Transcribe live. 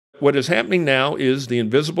what is happening now is the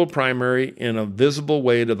invisible primary in a visible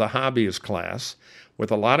way to the hobbyist class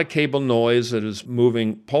with a lot of cable noise that is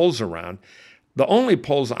moving polls around. The only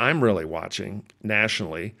polls I'm really watching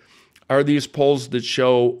nationally are these polls that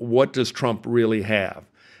show what does Trump really have.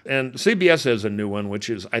 And CBS has a new one, which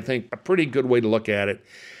is, I think, a pretty good way to look at it.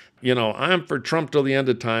 You know, I'm for Trump till the end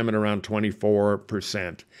of time at around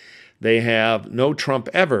 24%. They have no Trump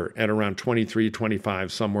ever at around 23,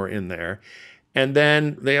 25, somewhere in there. And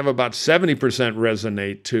then they have about 70%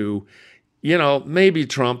 resonate to, you know, maybe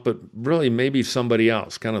Trump, but really maybe somebody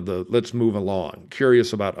else, kind of the let's move along,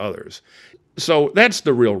 curious about others. So that's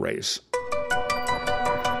the real race.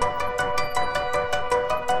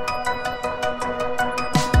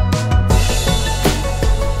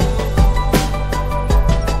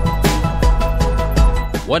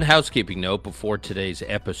 One housekeeping note before today's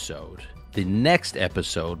episode. The next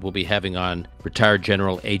episode we'll be having on retired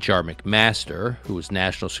General H.R. McMaster, who was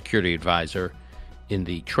National Security Advisor in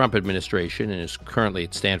the Trump administration and is currently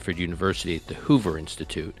at Stanford University at the Hoover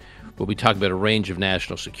Institute. We'll be talking about a range of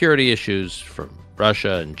national security issues from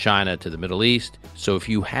Russia and China to the Middle East. So if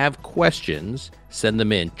you have questions, send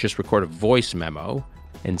them in. Just record a voice memo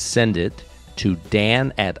and send it to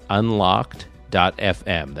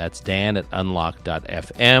dan@unlocked.fm. That's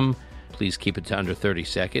dan@unlocked.fm. Please keep it to under 30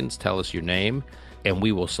 seconds. Tell us your name, and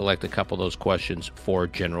we will select a couple of those questions for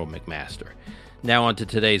General McMaster. Now on to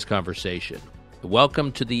today's conversation.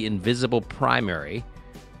 Welcome to the invisible primary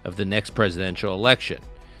of the next presidential election.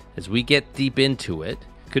 As we get deep into it,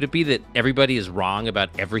 could it be that everybody is wrong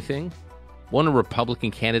about everything? Won't a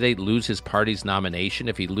Republican candidate lose his party's nomination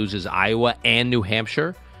if he loses Iowa and New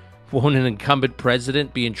Hampshire? Won't an incumbent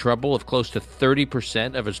president be in trouble if close to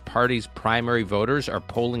 30% of his party's primary voters are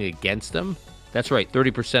polling against him? That's right,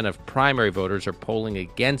 30% of primary voters are polling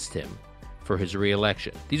against him for his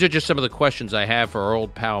re-election. These are just some of the questions I have for our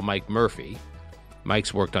old pal Mike Murphy.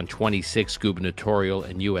 Mike's worked on 26 gubernatorial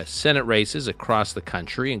and U.S. Senate races across the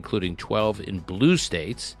country, including 12 in blue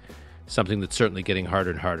states, something that's certainly getting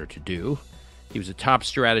harder and harder to do. He was a top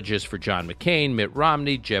strategist for John McCain, Mitt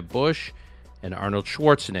Romney, Jeb Bush, and Arnold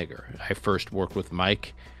Schwarzenegger. I first worked with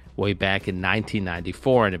Mike way back in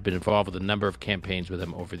 1994 and have been involved with a number of campaigns with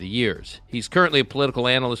him over the years. He's currently a political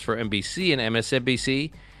analyst for NBC and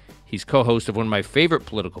MSNBC. He's co-host of one of my favorite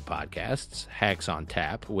political podcasts, Hacks on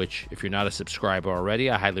Tap, which, if you're not a subscriber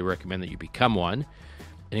already, I highly recommend that you become one.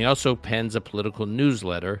 And he also pens a political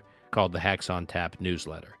newsletter called the Hacks on Tap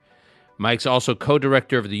newsletter. Mike's also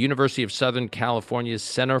co-director of the University of Southern California's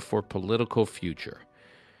Center for Political Future.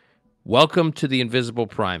 Welcome to the Invisible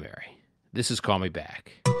Primary. This is Call Me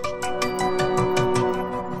Back.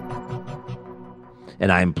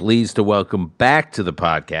 And I'm pleased to welcome back to the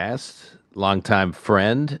podcast longtime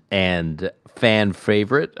friend and fan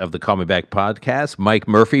favorite of the Call Me Back podcast, Mike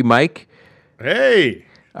Murphy. Mike. Hey.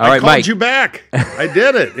 All right, I called Mike. you back. I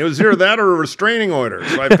did it. It was either that or a restraining order.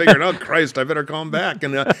 So I figured, oh, Christ, I better call him back.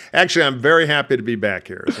 And actually, I'm very happy to be back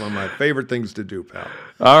here. It's one of my favorite things to do, pal.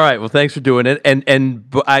 All right. Well, thanks for doing it. And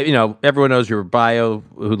I, you know, everyone knows your bio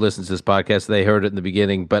who listens to this podcast. They heard it in the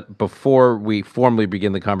beginning. But before we formally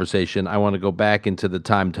begin the conversation, I want to go back into the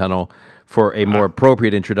time tunnel for a more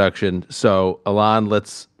appropriate introduction. So, Alon,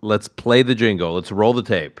 let's play the jingle. Let's roll the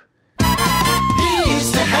tape. He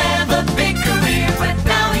used to have a big career, but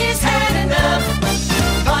now he's had enough.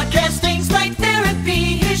 Podcasting's like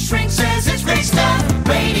therapy. His shrink says it's great stuff.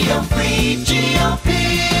 Radio Free GOP.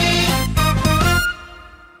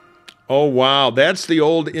 Oh, wow. That's the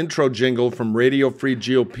old intro jingle from Radio Free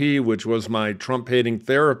GOP, which was my Trump-hating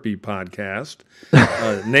therapy podcast,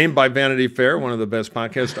 named by Vanity Fair, one of the best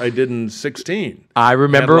podcasts I did in 2016. I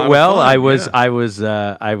remember it well. I was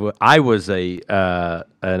an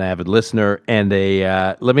avid listener, and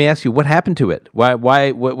let me ask you, what happened to it?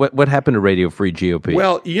 What happened to Radio Free GOP?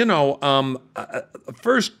 Well, you know,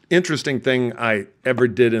 first interesting thing I ever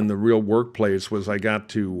did in the real workplace was I got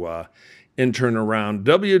to intern around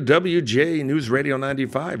WWJ News Radio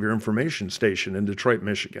 95, your information station in Detroit,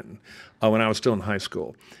 Michigan, when I was still in high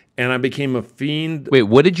school. And I became a fiend. Wait,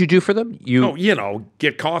 what did you do for them?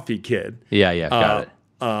 Get coffee, kid. Yeah, got it.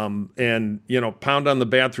 And, pound on the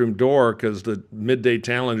bathroom door because the midday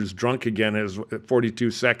talent who's drunk again has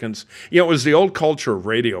 42 seconds. It was the old culture of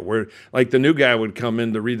radio where, like, the new guy would come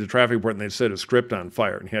in to read the traffic report and they'd set a script on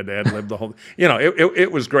fire and he had to ad-lib the whole,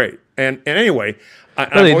 it was great. And anyway.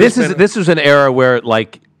 This was an era where,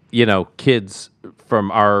 like, kids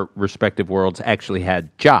from our respective worlds actually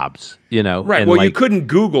had jobs, Right. And well, you couldn't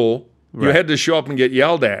Google. You Right. had to show up and get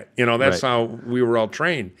yelled at. That's Right. how we were all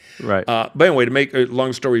trained. Right. But anyway, to make a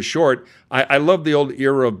long story short, I love the old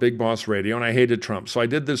era of Big Boss Radio, and I hated Trump. So I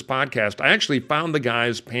did this podcast. I actually found the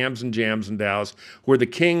guys, Pams and Jams in Dallas, who are the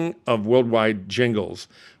king of worldwide jingles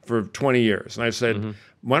for 20 years. And I said,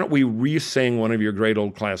 why don't we re-sing one of your great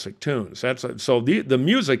old classic tunes? So the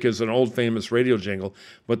music is an old famous radio jingle,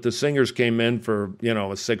 but the singers came in for,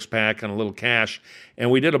 a six-pack and a little cash, and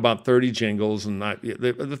we did about 30 jingles. And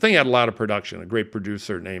the thing had a lot of production. A great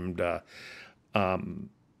producer named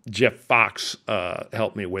Jeff Fox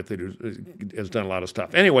helped me with it, who has done a lot of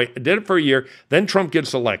stuff. Anyway, I did it for a year. Then Trump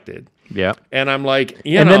gets elected. Yeah. And I'm like,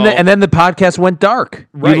 and then the podcast went dark.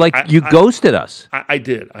 Right. You ghosted us. I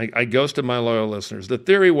did. I ghosted my loyal listeners. The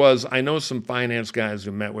theory was, I know some finance guys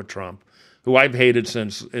who met with Trump, who I've hated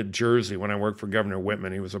since Jersey when I worked for Governor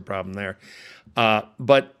Whitman. He was a problem there.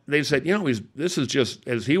 But they said, this is just,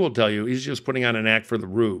 as he will tell you, he's just putting on an act for the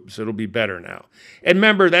rubes. It'll be better now. And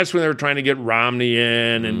remember, that's when they were trying to get Romney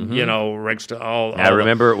in and, Rex to all. I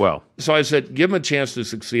remember it well. So I said, give him a chance to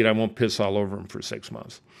succeed. I won't piss all over him for 6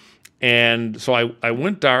 months. And so I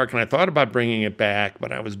went dark, and I thought about bringing it back,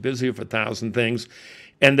 but I was busy with 1,000 things.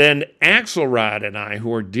 And then Axelrod and I,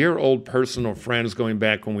 who are dear old personal friends going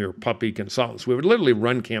back when we were puppy consultants, we would literally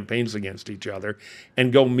run campaigns against each other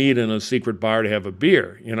and go meet in a secret bar to have a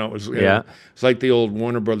beer. It's like the old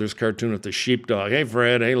Warner Brothers cartoon with the sheepdog. Hey,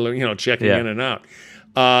 Fred. Hey, checking in and out.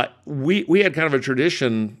 We had kind of a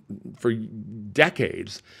tradition for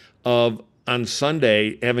decades of, on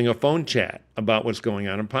Sunday, having a phone chat about what's going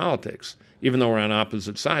on in politics. Even though we're on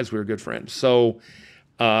opposite sides, we were good friends. So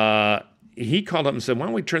he called up and said, why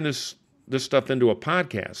don't we turn this stuff into a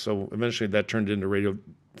podcast? So eventually that turned into Radio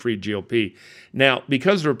Free GOP. Now,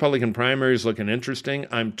 because the Republican primary is looking interesting,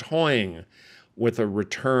 I'm toying with a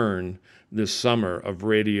return this summer of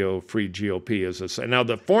Radio Free GOP. Now,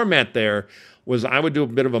 the format there was I would do a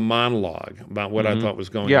bit of a monologue about what I thought was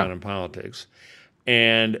going on in politics.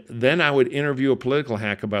 And then I would interview a political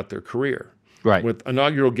hack about their career. Right. With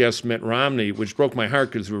inaugural guest Mitt Romney, which broke my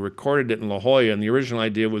heart because we recorded it in La Jolla, and the original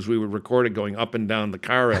idea was we would record it going up and down the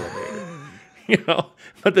car elevator.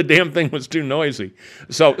 But the damn thing was too noisy.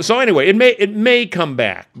 So anyway, it may come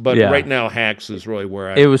back, but right now Hacks is really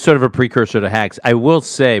where It was sort of a precursor to Hacks. I will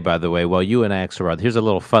say, by the way, while you and Axelrod, here's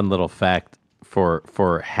a fun little fact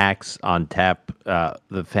for Hacks on Tap,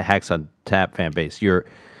 the Hacks on Tap fan base. You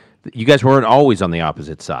guys weren't always on the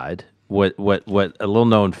opposite side. What a little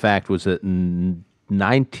known fact was that in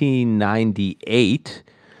 1998,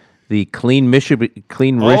 the Clean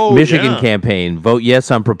Michigan campaign, Vote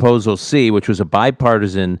Yes on Proposal C, which was a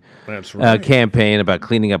bipartisan campaign about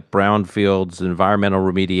cleaning up brownfields, environmental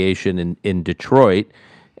remediation in Detroit,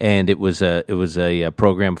 and it was a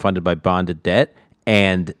program funded by bonded debt,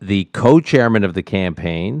 and the co-chairman of the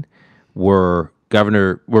campaign were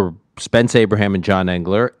Spence Abraham and John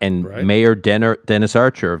Engler, and Mayor Dennis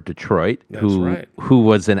Archer of Detroit, who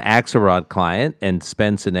was an Axelrod client, and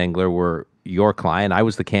Spence and Engler were your client. I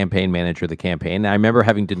was the campaign manager of the campaign. I remember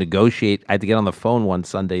having to negotiate. I had to get on the phone one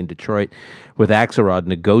Sunday in Detroit with Axelrod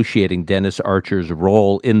negotiating Dennis Archer's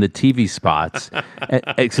role in the TV spots.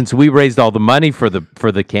 Since we raised all the money for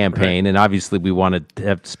the campaign, and obviously we wanted to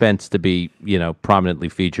have Spence to be, prominently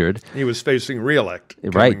featured. He was facing re-elect.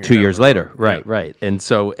 Right, 2 years later. Right. And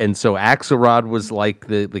so Axelrod was like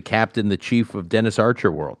the captain, the chief of Dennis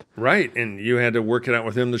Archer world. Right, and you had to work it out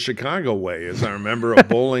with him the Chicago way, as I remember, a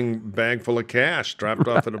bowling bag full of cash dropped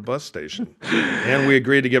off at a bus station. And we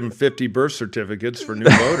agreed to give him 50 birth certificates for new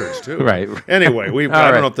voters, too. Right. Anyway,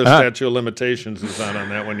 I don't know if the statute of limitations is out on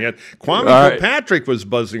that one yet. Kwame Kilpatrick was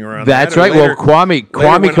buzzing around. That's that. Right. Later,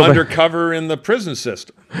 Kwame went undercover in the prison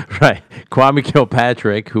system. Right. Kwame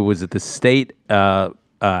Kilpatrick, who was at the state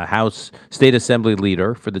assembly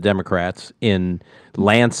leader for the Democrats in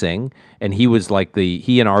Lansing, and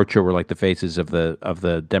he and Archer were like the faces of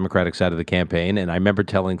the Democratic side of the campaign. And I remember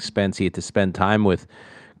telling Spence he had to spend time with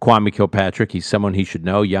Kwame Kilpatrick. He's someone he should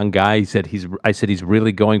know, young guy. I said he's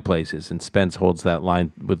really going places, and Spence holds that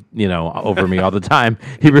line with over me all the time.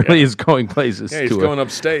 He really is going places. Yeah, he's going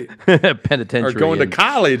upstate, penitentiary, or going to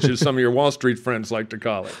college, as some of your Wall Street friends like to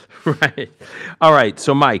call it. Right. All right.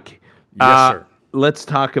 So, Mike, yes, sir. Let's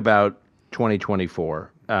talk about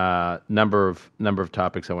 2024. Number of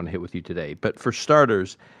topics I want to hit with you today. But for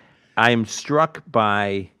starters, I'm struck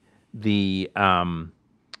by the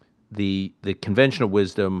conventional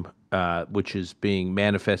wisdom, which is being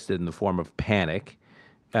manifested in the form of panic,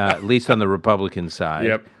 at least on the Republican side.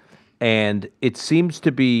 Yep. And it seems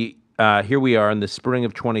to be, here we are in the spring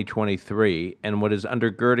of 2023, and what is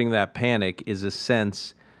undergirding that panic is a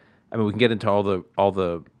sense, we can get into all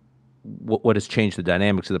the what has changed the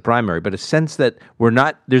dynamics of the primary, but a sense that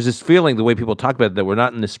there's this feeling, the way people talk about it, that we're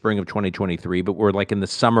not in the spring of 2023, but we're like in the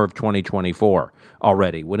summer of 2024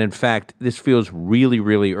 already, when in fact, this feels really,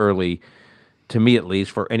 really early, to me at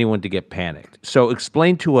least, for anyone to get panicked. So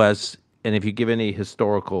explain to us, and if you give any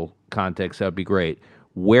historical context, that would be great,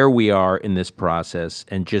 where we are in this process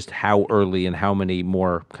and just how early and how many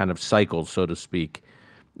more kind of cycles, so to speak,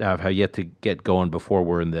 have yet to get going before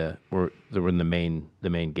we're in the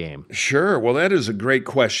main game. Sure. Well, that is a great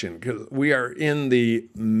question, because we are in the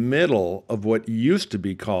middle of what used to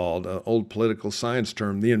be called, an old political science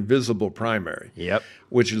term, the invisible primary. Yep.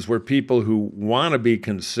 Which is where people who want to be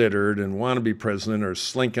considered and want to be president are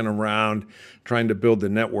slinking around trying to build the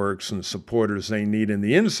networks and supporters they need in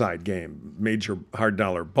the inside game. Major hard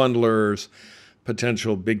dollar bundlers,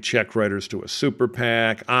 potential big check writers to a super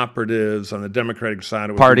PAC, operatives on the Democratic side.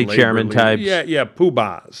 It would Party be chairman labor types. Yeah,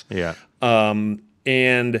 poobahs. Yeah.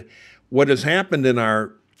 And what has happened in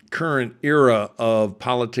our current era of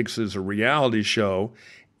politics as a reality show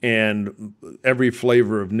and every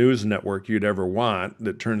flavor of news network you'd ever want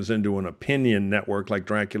that turns into an opinion network like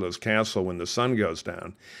Dracula's Castle when the sun goes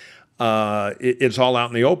down, it's all out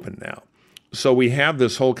in the open now. So we have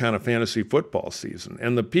this whole kind of fantasy football season.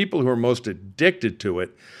 And the people who are most addicted to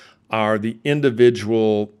it are the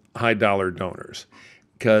individual high-dollar donors,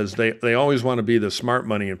 because they always want to be the smart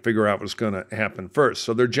money and figure out what's going to happen first.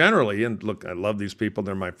 So they're generally, and look, I love these people.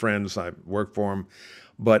 They're my friends. I work for them.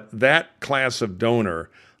 But that class of donor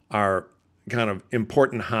are kind of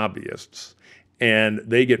important hobbyists. And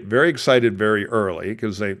they get very excited very early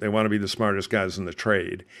because they want to be the smartest guys in the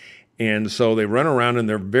trade. And so they run around and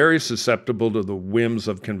they're very susceptible to the whims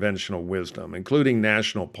of conventional wisdom, including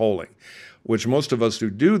national polling, which most of us who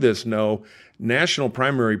do this know national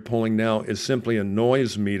primary polling now is simply a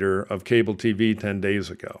noise meter of cable TV 10 days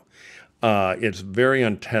ago. It's very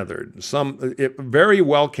untethered. Very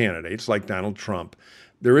well candidates like Donald Trump,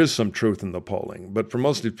 there is some truth in the polling, but for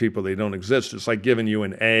most of these people, they don't exist. It's like giving you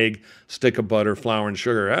an egg, stick of butter, flour, and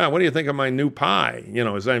sugar. What do you think of my new pie?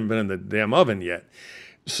 It's not even been in the damn oven yet.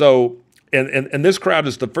 So, and this crowd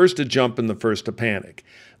is the first to jump and the first to panic.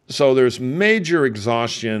 So there's major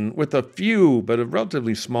exhaustion with a few, but a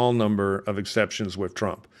relatively small number of exceptions with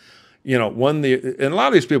Trump. And a lot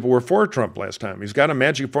of these people were for Trump last time. He's got a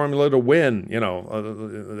magic formula to win.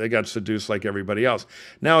 They got seduced like everybody else.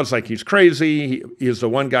 Now it's like he's crazy. He's the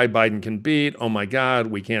one guy Biden can beat. Oh my God,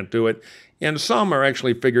 we can't do it. And some are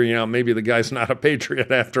actually figuring out maybe the guy's not a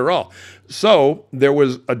patriot after all. So there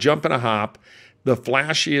was a jump and a hop. The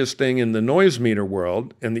flashiest thing in the noise meter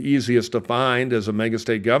world and the easiest to find as a mega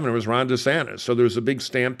state governor was Ron DeSantis. So there was a big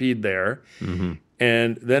stampede there. Mm-hmm.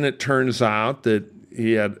 And then it turns out that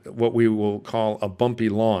he had what we will call a bumpy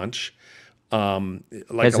launch.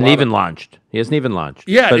 Hasn't even launched. He hasn't even launched.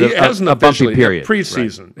 Yeah, but he hasn't officially. Period.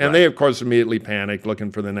 Preseason. Right. And they, of course, immediately panicked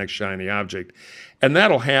looking for the next shiny object. And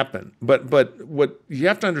that'll happen. But what you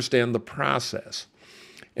have to understand the process.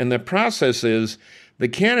 And the process is the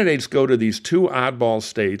candidates go to these two oddball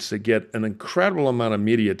states that get an incredible amount of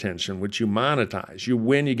media attention, which you monetize. You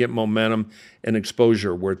win, you get momentum and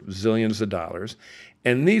exposure worth zillions of dollars.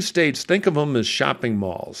 And these states, think of them as shopping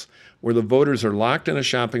malls, where the voters are locked in a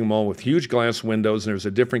shopping mall with huge glass windows, and there's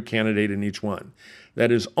a different candidate in each one.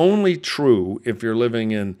 That is only true if you're living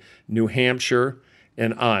in New Hampshire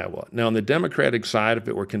and Iowa. Now, on the Democratic side, if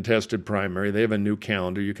it were contested primary, they have a new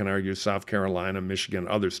calendar. You can argue South Carolina, Michigan,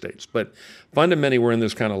 other states. But fundamentally, we're in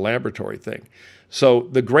this kind of laboratory thing. So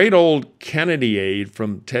the great old Kennedy aide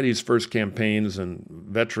from Teddy's first campaigns and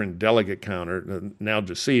veteran delegate counter, now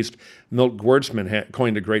deceased, Milt Gwurtzman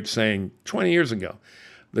coined a great saying 20 years ago,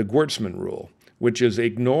 the Gwurtzman rule, which is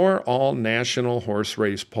ignore all national horse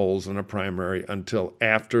race polls in a primary until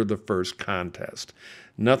after the first contest.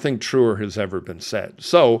 Nothing truer has ever been said.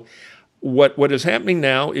 So what is happening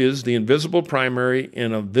now is the invisible primary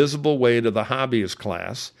in a visible way to the hobbyist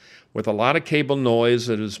class with a lot of cable noise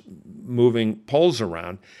that is moving polls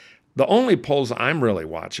around. The only polls I'm really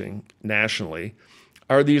watching nationally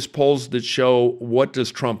are these polls that show what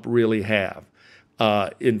does Trump really have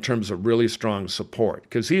in terms of really strong support,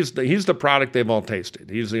 because he's the product they've all tasted.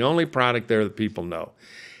 He's the only product there that people know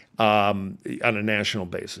on a national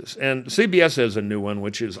basis. And CBS has a new one,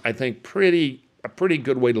 which is, I think, a pretty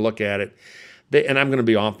good way to look at it. And I'm going to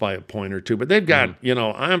be off by a point or two, but they've got,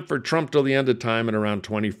 I'm for Trump till the end of time at around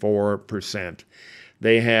 24%.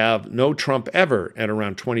 They have no Trump ever at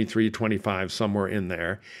around 23, 25, somewhere in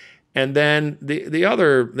there. And then they have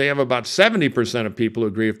about 70% of people who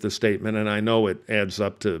agree with the statement, and I know it adds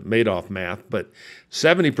up to Madoff math, but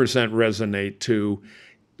 70% resonate to,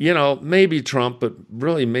 maybe Trump, but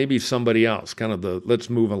really maybe somebody else, kind of the let's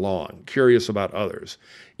move along, curious about others.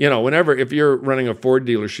 If you're running a Ford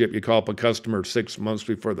dealership, you call up a customer 6 months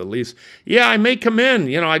before the lease. Yeah, I may come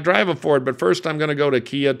in. I drive a Ford, but first I'm going to go to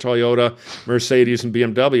Kia, Toyota, Mercedes, and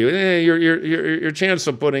BMW. Your chance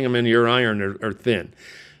of putting them in your iron are thin.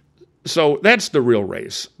 So that's the real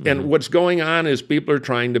race. Mm-hmm. And what's going on is people are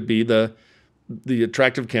trying to be the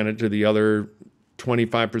attractive candidate to the other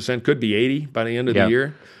 25%, could be 80 by the end of the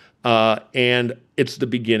year. And it's the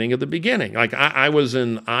beginning of the beginning. Like I was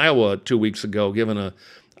in Iowa 2 weeks ago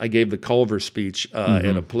I gave the Culver speech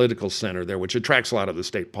at a political center there, which attracts a lot of the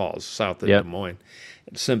state polls south of Des Moines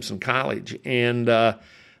at Simpson College. And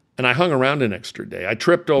I hung around an extra day. I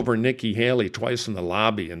tripped over Nikki Haley twice in the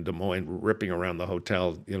lobby in Des Moines, ripping around the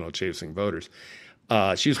hotel, chasing voters.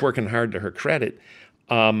 She's working hard to her credit.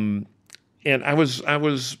 And I was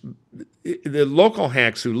the local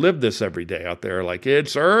hacks who live this every day out there are like,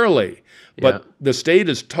 it's early, but the state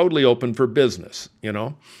is totally open for business,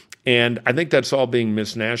 And I think that's all being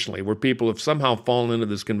missed nationally, where people have somehow fallen into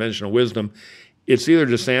this conventional wisdom. It's either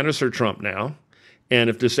DeSantis or Trump now. And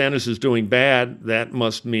if DeSantis is doing bad, that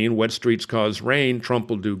must mean wet streets cause rain. Trump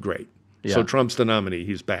will do great. Yeah. So Trump's the nominee.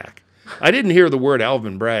 He's back. I didn't hear the word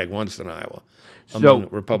Alvin Bragg once in Iowa. So,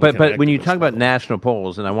 but when you talk about national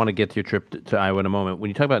polls, and I want to get to your trip to Iowa in a moment, when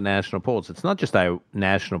you talk about national polls, it's not just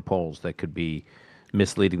national polls that could be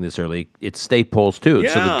misleading this early. It's state polls, too.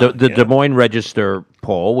 Yeah, so the Des Moines Register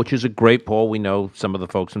poll, which is a great poll. We know some of the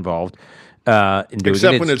folks involved. In doing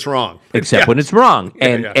Except when it's wrong. Except when it's wrong.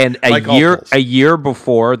 And a year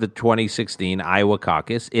before the 2016 Iowa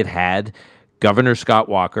caucus, it had Governor Scott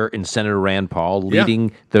Walker and Senator Rand Paul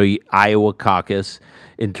leading the Iowa caucus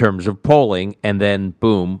in terms of polling, and then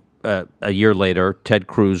boom, a year later, Ted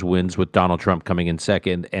Cruz wins with Donald Trump coming in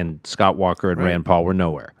second, and Scott Walker and Rand Paul were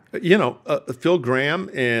nowhere. Phil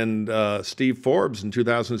Gramm and Steve Forbes in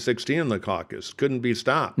 2016 in the caucus couldn't be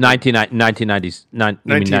stopped.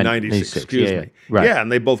 1996, excuse me. Right. Yeah,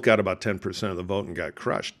 and they both got about 10% of the vote and got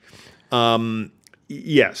crushed.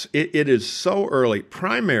 Yes, it is so early.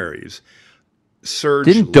 Primaries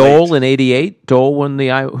surged Didn't Dole in 88? Dole won the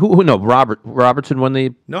Iowa. No, Robertson won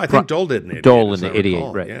the. No, I think Dole did in 88. Dole in 88,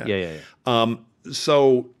 right? Yeah.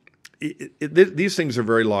 So these things are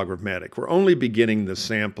very logarithmic. We're only beginning the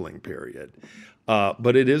sampling period,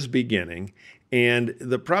 but it is beginning. And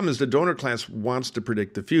the problem is the donor class wants to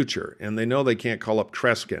predict the future, and they know they can't call up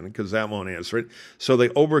Kreskin because that won't answer it. So they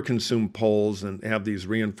overconsume polls and have these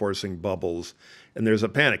reinforcing bubbles, and there's a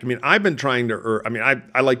panic. I mean, I've been trying to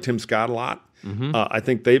I like Tim Scott a lot. Mm-hmm. I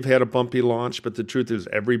think they've had a bumpy launch, but the truth is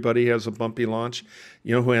everybody has a bumpy launch.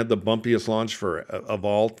 You know who had the bumpiest launch of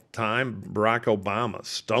all time? Barack Obama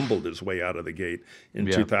stumbled his way out of the gate in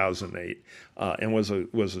 2008 and was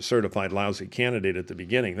a certified lousy candidate at the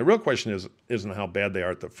beginning. The real question isn't how bad they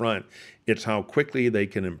are at the front. It's how quickly they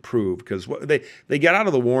can improve, because they get out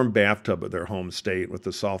of the warm bathtub of their home state with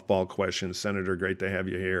the softball questions, Senator, great to have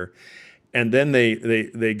you here, and then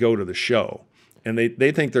they go to the show. And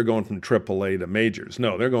they think they're going from AAA to majors.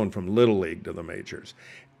 No, they're going from Little League to the majors.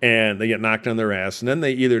 And they get knocked on their ass. And then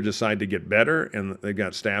they either decide to get better, and they've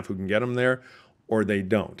got staff who can get them there, or they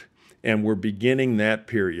don't. And we're beginning that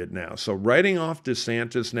period now. So writing off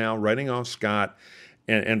DeSantis now, writing off Scott,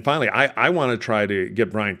 and finally, I want to try to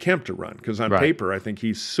get Brian Kemp to run, because on paper, I think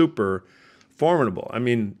he's super formidable. I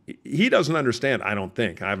mean, he doesn't understand, I don't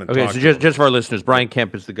think. I haven't talked to him. Okay, so just for our listeners, Brian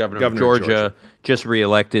Kemp is the governor of Georgia, just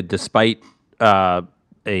reelected despite a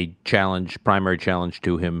primary challenge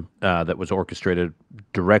to him that was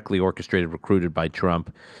directly orchestrated, recruited by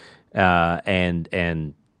Trump,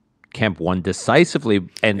 and Kemp won decisively.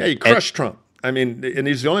 And he crushed Trump. I mean, and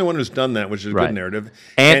he's the only one who's done that, which is a good narrative.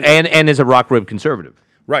 And is a rock rib conservative.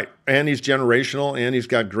 Right, and he's generational, and he's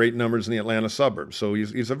got great numbers in the Atlanta suburbs. So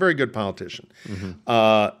he's a very good politician,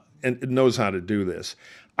 and knows how to do this.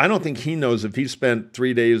 I don't think he knows if he spent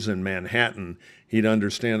 3 days in Manhattan, he'd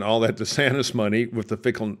understand all that DeSantis money with the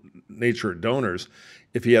fickle nature of donors.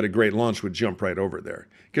 If he had a great launch, would jump right over there.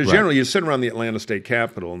 Because generally you sit around the Atlanta State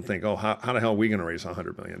Capitol and think, oh, how the hell are we going to raise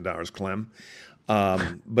 $100 million, Clem?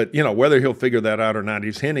 But, whether he'll figure that out or not,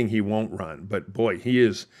 he's hinting he won't run. But, boy, he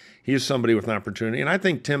is somebody with an opportunity. And I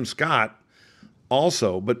think Tim Scott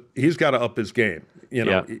also, but he's got to up his game.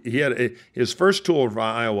 He had his first tour of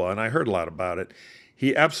Iowa, and I heard a lot about it.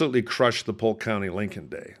 He absolutely crushed the Polk County Lincoln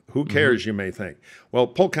Day. Who cares, you may think. Well,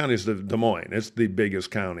 Polk County is Des Moines. It's the biggest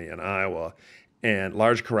county in Iowa, and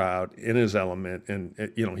large crowd in his element, and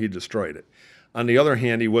he destroyed it. On the other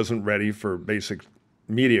hand, he wasn't ready for basic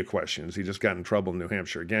media questions. He just got in trouble in New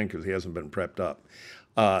Hampshire again because he hasn't been prepped up.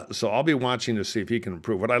 So I'll be watching to see if he can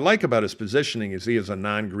improve. What I like about his positioning is he is a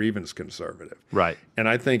non-grievance conservative. Right. And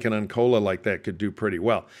I think an Uncola like that could do pretty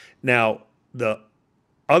well. Now, the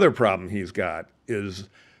other problem he's got is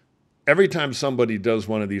every time somebody does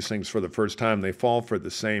one of these things for the first time, they fall for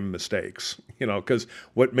the same mistakes, because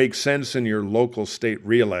what makes sense in your local state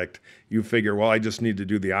reelect, you figure, well, I just need to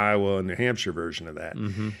do the Iowa and New Hampshire version of that.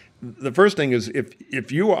 Mm-hmm. The first thing is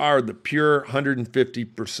if you are the pure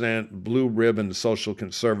 150% blue ribbon social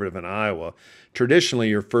conservative in Iowa, traditionally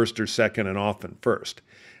you're first or second and often first,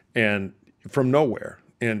 and from nowhere.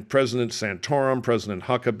 And President Santorum, President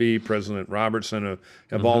Huckabee, President Robertson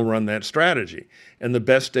have all run that strategy. And the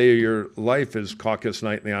best day of your life is caucus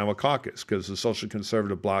night in the Iowa caucus, because the social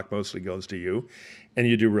conservative bloc mostly goes to you, and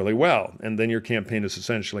you do really well. And then your campaign is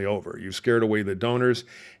essentially over. You've scared away the donors,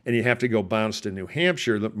 and you have to go bounce to New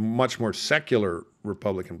Hampshire, the much more secular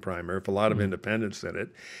Republican primary with a lot of independents in it.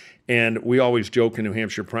 And we always joke in New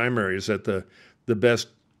Hampshire primaries that the best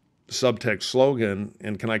subtext slogan,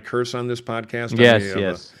 and can I curse on this podcast?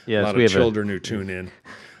 Yes. A lot of children who tune in.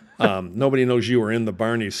 Nobody knows you were in the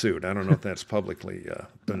Barney suit. I don't know if that's publicly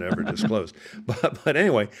been ever disclosed. But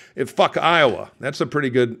anyway, fuck Iowa. That's a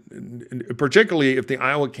pretty good, particularly if the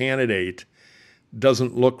Iowa candidate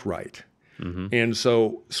doesn't look right. Mm-hmm. And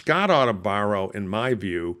so Scott ought to borrow, in my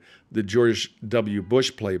view, the George W.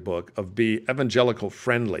 Bush playbook of be evangelical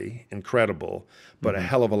friendly and credible, but a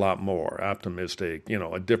hell of a lot more optimistic,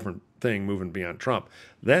 a different thing moving beyond Trump.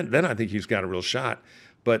 Then I think he's got a real shot.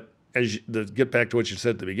 But to get back to what you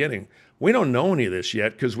said at the beginning, we don't know any of this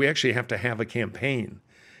yet because we actually have to have a campaign.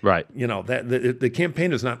 Right. That the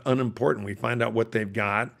campaign is not unimportant. We find out what they've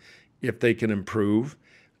got, if they can improve,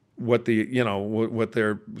 what what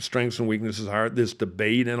their strengths and weaknesses are. This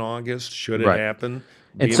debate in August, should it happen?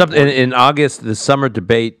 And in August, the summer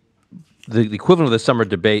debate, the equivalent of the summer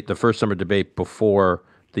debate, the first summer debate before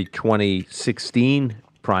the 2016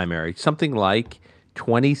 primary, something like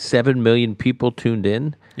 27 million people tuned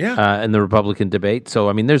in in the Republican debate. So,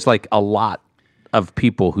 I mean, there's like a lot of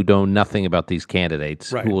people who know nothing about these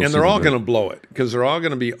candidates. Right, and they're all going to blow it because they're all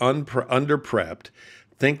going to be under-prepped,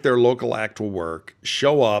 think their local act will work,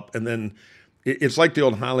 show up, and then it's like the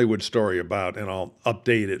old Hollywood story about, and I'll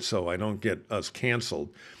update it so I don't get us canceled,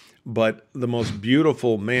 but the most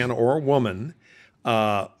beautiful man or woman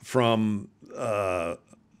from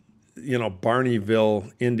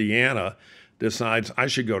Barneyville, Indiana, decides I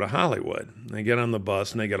should go to Hollywood. They get on the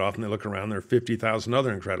bus and they get off and they look around. There are 50,000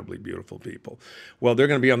 other incredibly beautiful people. Well, they're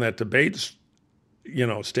going to be on that debate,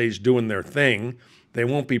 stage doing their thing. They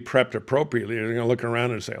won't be prepped appropriately. They're going to look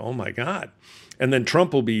around and say, "Oh my God!" And then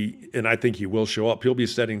Trump will be, and I think he will show up. He'll be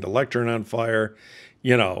setting the lectern on fire,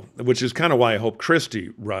 which is kind of why I hope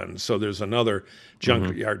Christie runs. So there's another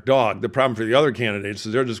junkyard dog. The problem for the other candidates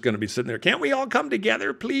is they're just going to be sitting there. Can't we all come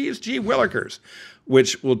together, please? Gee willikers.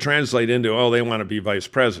 Which will translate into, they want to be vice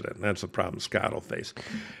president. That's the problem Scott will face.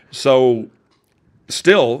 So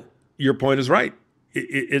still, your point is right.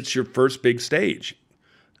 It's your first big stage.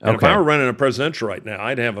 And if I were running a presidential right now,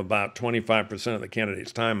 I'd have about 25% of the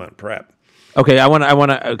candidate's time on prep. Okay, I want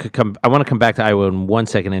to come back to Iowa in 1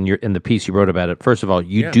 second. In the piece you wrote about it, first of all,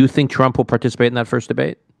 you do think Trump will participate in that first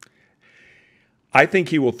debate? I think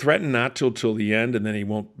he will threaten not till the end, and then he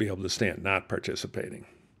won't be able to stand not participating.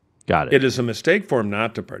 Got it. It is a mistake for him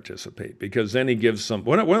not to participate because then he gives some.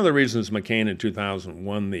 One of the reasons McCain in 2000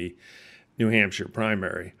 won the New Hampshire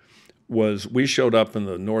primary was we showed up in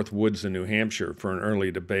the North Woods in New Hampshire for an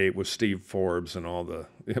early debate with Steve Forbes and all the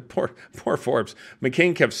poor Forbes.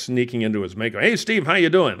 McCain kept sneaking into his makeup. "Hey, Steve, how you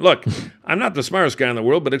doing? Look, I'm not the smartest guy in the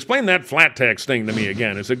world, but explain that flat tax thing to me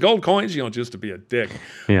again. Is it gold coins? Just to be a dick."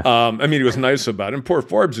 Yeah. He was nice about it. And poor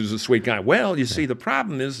Forbes is a sweet guy. Well, you see, the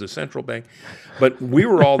problem is the central bank. But we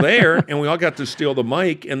were all there, and we all got to steal the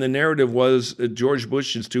mic, and the narrative was George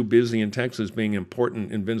Bush is too busy in Texas being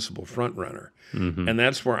important, invincible front runner. Mm-hmm. And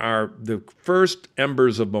that's where the first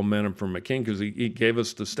embers of momentum from McCain, because he gave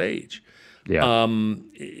us the stage. Yeah.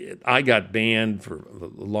 I got banned for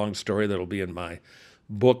a long story that'll be in my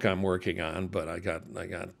book I'm working on, but I got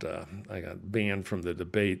banned from the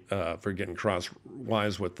debate for getting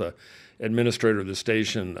crosswise with the administrator of the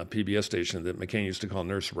station, a PBS station that McCain used to call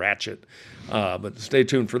Nurse Ratchet. But stay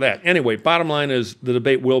tuned for that. Anyway, bottom line is the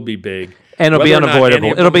debate will be big. And it'll be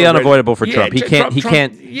unavoidable. It'll be unavoidable for Trump. He can't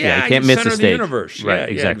miss the stage. Universe.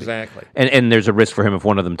 Right, yeah, exactly. And there's a risk for him if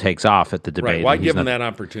one of them takes off at the debate. Right. Why give him that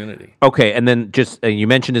opportunity? Okay, and then just you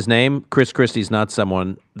mentioned his name. Chris Christie's not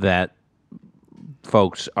someone that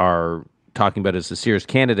folks are talking about as a serious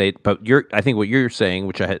candidate, but I think what you're saying,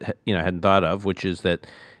 which I hadn't thought of, which is that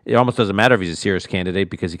it almost doesn't matter if he's a serious candidate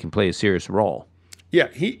because he can play a serious role. Yeah,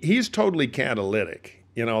 he's totally catalytic.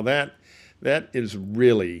 That is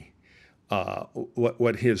really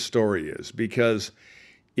what his story is. Because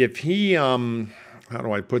if he, how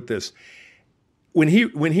do I put this?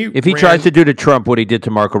 If he tries to do to Trump what he did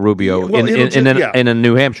to Marco Rubio in a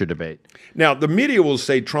New Hampshire debate. Now, the media will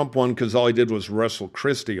say Trump won because all he did was wrestle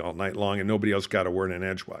Christie all night long and nobody else got a word in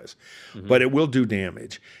edgewise. Mm-hmm. But it will do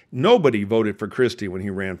damage. Nobody voted for Christie when he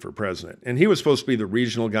ran for president. And he was supposed to be the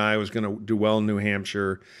regional guy who was going to do well in New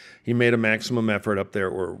Hampshire. He made a maximum effort up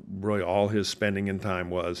there where really all his spending and time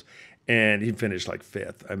was. And he finished like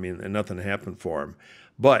fifth. I mean, and nothing happened for him.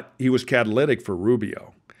 But he was catalytic for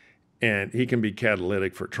Rubio. And he can be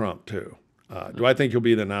catalytic for Trump, too. Do I think he'll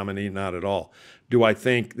be the nominee? Not at all. Do I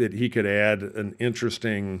think that he could add an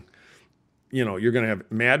interesting, you're going to have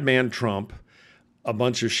Madman Trump, a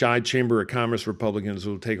bunch of shy Chamber of Commerce Republicans who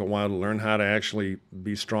will take a while to learn how to actually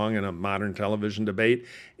be strong in a modern television debate,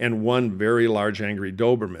 and one very large angry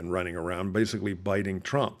Doberman running around basically biting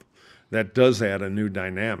Trump. That does add a new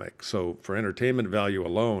dynamic. So for entertainment value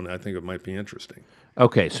alone, I think it might be interesting.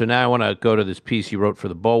 Okay, so now I want to go to this piece you wrote for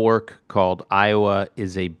The Bulwark called Iowa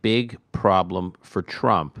is a Big Problem for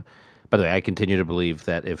Trump. By the way, I continue to believe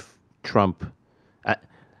that if Trump...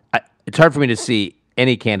 it's hard for me to see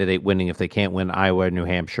any candidate winning if they can't win Iowa, New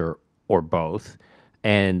Hampshire, or both.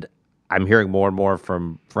 And I'm hearing more and more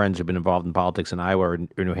from friends who've been involved in politics in Iowa or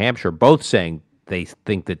New Hampshire, both saying they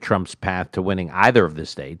think that Trump's path to winning either of the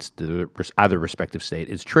states, either respective state,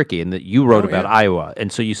 is tricky, and that you wrote about Iowa. And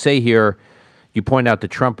so you say here... You point out that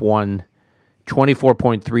Trump won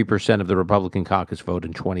 24.3% of the Republican caucus vote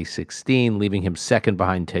in 2016, leaving him second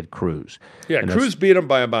behind Ted Cruz. Yeah, and Cruz beat him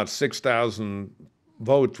by about 6,000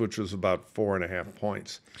 votes, which was about 4.5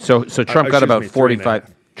 points. So Trump got about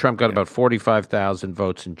 45. Trump got about 45,000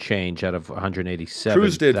 votes and change out of 187,000.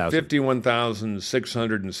 Cruz did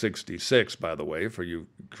 51,666, by the way, for you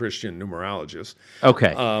Christian numerologists.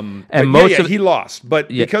 Okay. He lost. But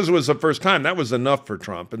because it was the first time, that was enough for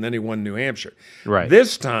Trump, and then he won New Hampshire. Right.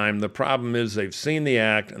 This time, the problem is they've seen the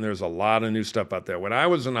act, and there's a lot of new stuff out there. When I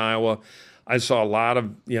was in Iowa, I saw a lot of,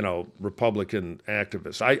 Republican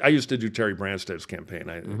activists. I used to do Terry Branstad's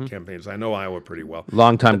campaigns. I know Iowa pretty well.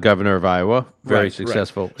 Longtime governor of Iowa, very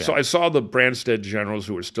successful. Right. Yeah. So I saw the Branstad generals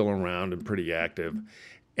who were still around and pretty active.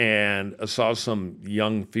 And I saw some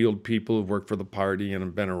young field people who work for the party and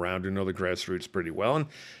have been around who know the grassroots pretty well. And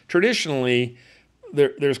traditionally,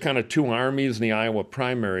 there's kind of two armies in the Iowa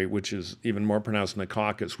primary, which is even more pronounced in the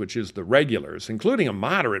caucus, which is the regulars, including a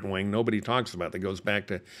moderate wing nobody talks about that goes back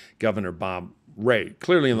to Governor Bob Ray,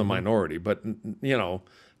 clearly in the minority, but,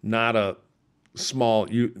 not a small,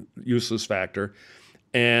 useless factor,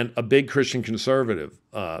 and a big Christian conservative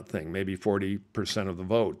thing, maybe 40% of the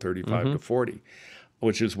vote, 35 to 40,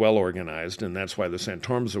 which is well organized, and that's why the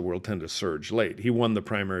Santorums of the world tend to surge late. He won the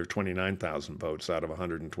primary of 29,000 votes out of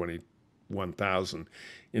 121,000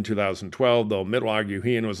 in 2012, though Mitt will argue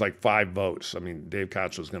he was like 5 votes. I mean, Dave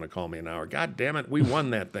Koch was going to call me an hour. God damn it, we won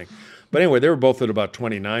that thing. But anyway, they were both at about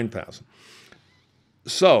 29,000.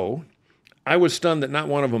 So I was stunned that not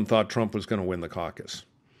one of them thought Trump was going to win the caucus.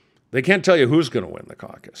 They can't tell you who's going to win the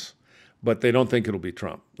caucus, but they don't think it'll be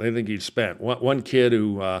Trump. They think he's spent. One kid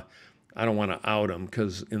who, I don't want to out him,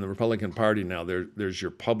 because in the Republican Party now there's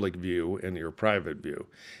your public view and your private view.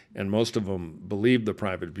 And most of them believe the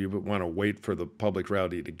private view but want to wait for the public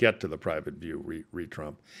rally to get to the private view,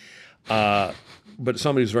 re-Trump. But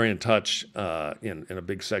somebody who's very in touch in a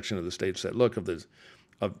big section of the state said, look, of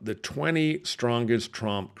the 20 strongest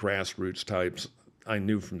Trump grassroots types I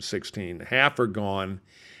knew from 16, half are gone.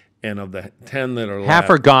 And of the 10 that are left...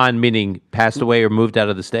 Half are gone, meaning passed away or moved out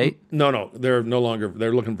of the state? No, they're no longer...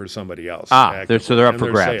 They're looking for somebody else. So they're up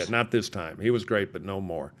for grabs. Not this time. He was great, but no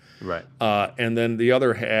more. Right. And then the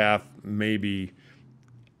other half, maybe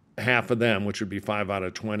half of them, which would be 5 out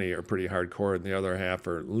of 20, are pretty hardcore, and the other half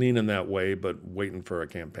are leaning that way but waiting for a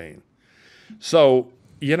campaign. So,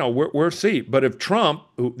 we'll see. But if Trump,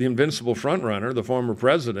 the invincible frontrunner, the former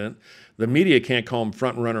president... The media can't call him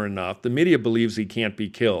front runner enough. The media believes he can't be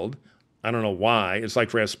killed. I don't know why. It's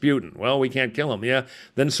like Rasputin. Well, we can't kill him. Yeah.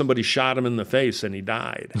 Then somebody shot him in the face and he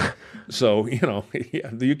died. So,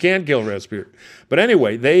 you can't kill Rasputin. But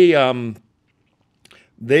anyway,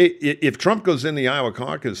 if Trump goes in the Iowa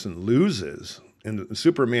caucus and loses, and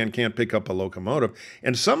Superman can't pick up a locomotive,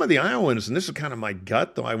 and some of the Iowans, and this is kind of my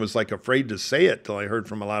gut, though I was like afraid to say it till I heard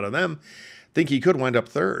from a lot of them, think he could wind up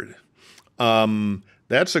third.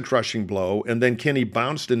 That's a crushing blow. And then can he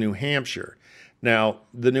bounce to New Hampshire? Now,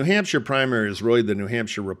 the New Hampshire primary is really the New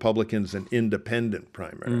Hampshire Republicans and independent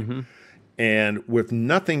primary. Mm-hmm. And with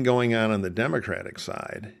nothing going on the Democratic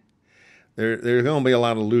side, There's going to be a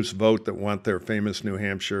lot of loose vote that want their famous New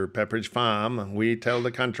Hampshire Pepperidge Farm. We tell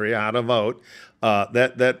the country how to vote.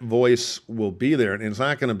 That voice will be there, and it's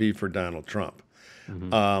not going to be for Donald Trump.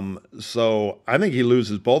 So I think he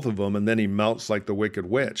loses both of them, and then he melts like the Wicked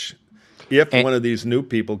Witch. If one of these new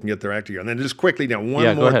people can get their act together. And then just quickly now,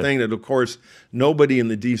 one more thing that, of course, nobody in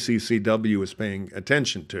the DCCW is paying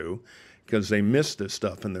attention to because they missed this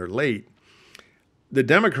stuff and they're late. The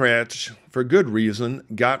Democrats, for good reason,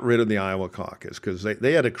 got rid of the Iowa caucus because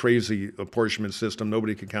they had a crazy apportionment system.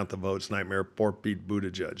 Nobody could count the votes. Nightmare. Poor Pete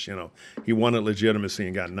Buttigieg. He wanted legitimacy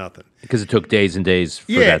and got nothing. Because it took days and days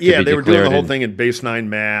for that to be declared. They were doing the whole thing in base 9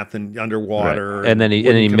 math and underwater. Right. And then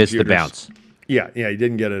he missed the bounce. Yeah, he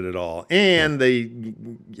didn't get it at all. And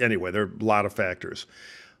anyway, there are a lot of factors.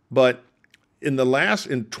 But in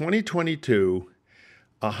 2022,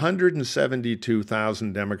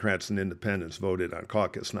 172,000 Democrats and independents voted on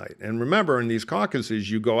caucus night. And remember, in these caucuses,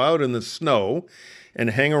 you go out in the snow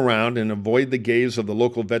and hang around and avoid the gaze of the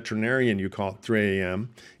local veterinarian you call at 3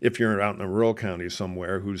 a.m. if you're out in a rural county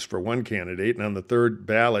somewhere who's for one candidate. And on the third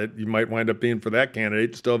ballot, you might wind up being for that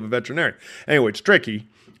candidate, still have a veterinarian. Anyway, it's tricky.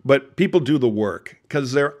 But people do the work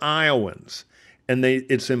because they're Iowans, and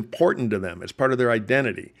it's important to them. It's part of their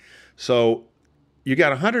identity. So you got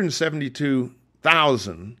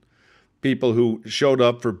 172,000 people who showed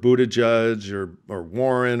up for Buttigieg or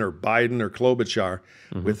Warren or Biden or Klobuchar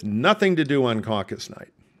with nothing to do on caucus night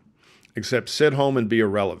except sit home and be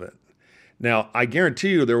irrelevant. Now, I guarantee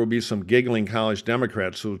you there will be some giggling college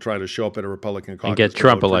Democrats who will try to show up at a Republican caucus and get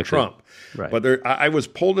Trump elected. Trump. Right. But I was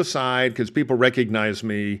pulled aside because people recognize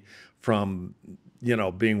me from,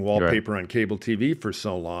 being wallpaper on cable TV for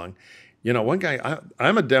so long. One guy,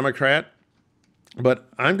 I'm a Democrat, but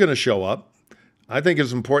I'm going to show up. I think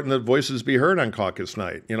it's important that voices be heard on caucus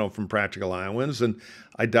night, from practical Iowans. And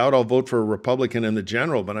I doubt I'll vote for a Republican in the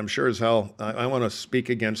general, but I'm sure as hell I want to speak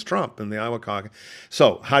against Trump in the Iowa caucus.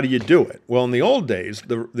 So how do you do it? Well, in the old days,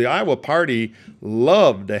 the Iowa party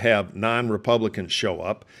loved to have non-Republicans show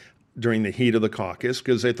up during the heat of the caucus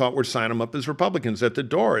because they thought we'd sign them up as Republicans at the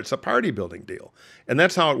door. It's a party building deal. And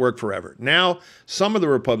that's how it worked forever. Now, some of the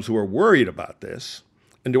Republicans who are worried about this,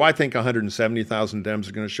 and do I think 170,000 Dems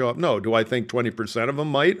are going to show up? No. Do I think 20% of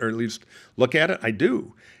them might, or at least look at it? I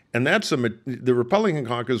do. And the Republican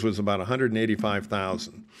caucus was about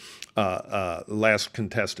 185,000, last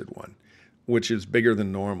contested one, which is bigger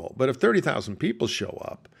than normal. But if 30,000 people show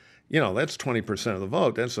up, that's 20% of the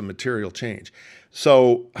vote. That's a material change.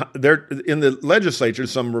 So in the legislature,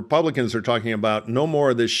 some Republicans are talking about no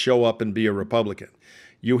more of this show up and be a Republican.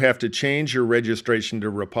 You have to change your registration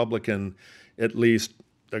to Republican at least.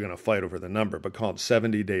 They're going to fight over the number, but call it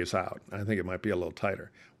 70 days out. I think it might be a little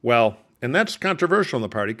tighter. Well, and that's controversial in the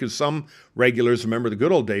party because some regulars remember the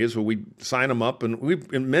good old days where we sign them up and we've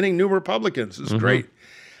been many new Republicans. It's great.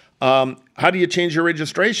 How do you change your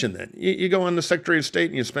registration then? You go on the Secretary of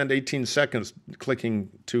State and you spend 18 seconds clicking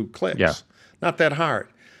 2 clicks. Yeah. Not that hard.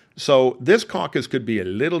 So this caucus could be a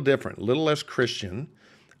little different, a little less Christian,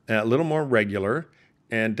 a little more regular,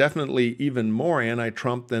 and definitely even more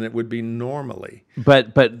anti-Trump than it would be normally.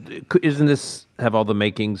 But isn't this have all the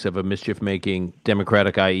makings of a mischief-making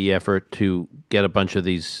Democratic IE effort to get a bunch of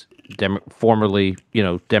these formerly,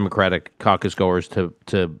 Democratic caucus goers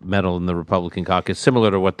to meddle in the Republican caucus,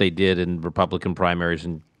 similar to what they did in Republican primaries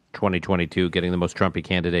in 2022, getting the most Trumpy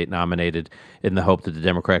candidate nominated in the hope that the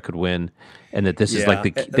Democrat could win, and that this is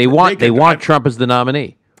like they want Trump as the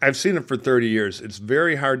nominee. I've seen it for 30 years. It's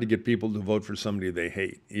very hard to get people to vote for somebody they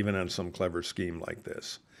hate, even on some clever scheme like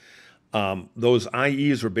this. Those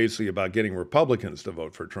IEs were basically about getting Republicans to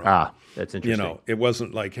vote for Trump. Ah, that's interesting. It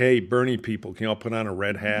wasn't like, hey, Bernie people, can you all put on a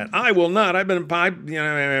red hat? I will not. I've been,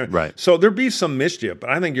 right. So there'd be some mischief, but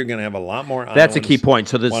I think you're going to have a lot more. That's a key point.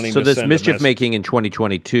 So this mischief making in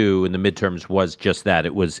 2022 in the midterms was just that.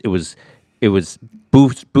 It was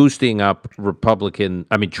boosting up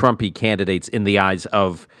Trumpy candidates in the eyes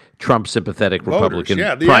of Trump sympathetic Republican voters.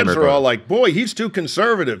 Yeah, the ads are all like, boy, he's too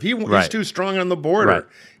conservative. He's too strong on the border. Right.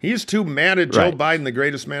 He's too mad at Joe Biden, the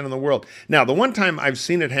greatest man in the world. Now, the one time I've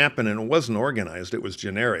seen it happen and it wasn't organized, it was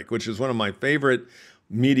generic, which is one of my favorite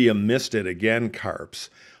media missed it again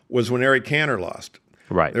carps, was when Eric Cantor lost.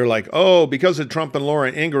 Right. They're like, oh, because of Trump and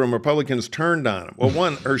Laura Ingraham, Republicans turned on him.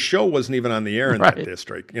 Well, her show wasn't even on the air in that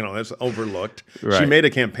district. That's overlooked. Right. She made a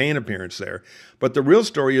campaign appearance there. But the real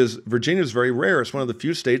story is Virginia is very rare. It's one of the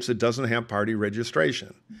few states that doesn't have party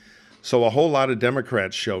registration. So a whole lot of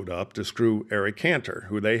Democrats showed up to screw Eric Cantor,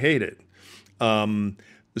 who they hated.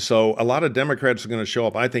 So a lot of Democrats are going to show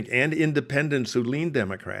up, I think, and independents who lean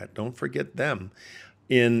Democrat. Don't forget them.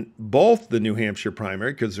 in both the New Hampshire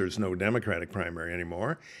primary, because there's no Democratic primary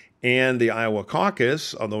anymore, and the Iowa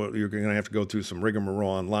caucus, although you're going to have to go through some rigmarole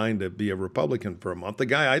online to be a Republican for a month. The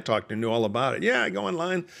guy I talked to knew all about it. Yeah, I go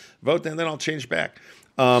online, vote, and then I'll change back.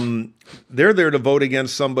 They're there to vote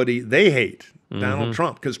against somebody they hate, Donald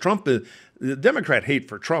Trump, because the Democrat hate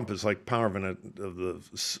for Trump is like power of the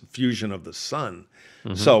fusion of the sun.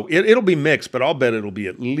 So it'll be mixed, but I'll bet it'll be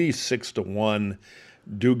at least 6-1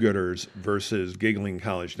 do-gooders versus giggling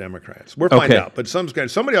college Democrats. We'll find out. But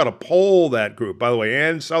somebody ought to poll that group. By the way,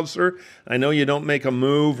 Ann Seltzer, I know you don't make a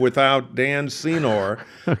move without Dan Senor.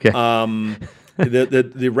 The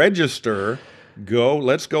Register,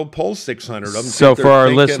 let's go poll 600 of them. So for our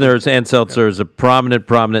listeners, Ann Seltzer is a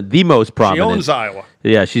the most prominent. She owns Iowa.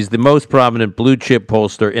 Yeah, she's the most prominent blue chip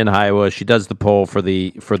pollster in Iowa. She does the poll for the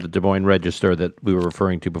Des Moines Register that we were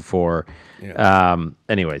referring to before. Yeah.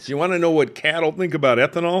 Anyways, you want to know what cattle think about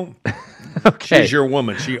ethanol? Okay. She's your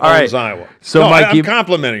woman. She owns Iowa. So I'm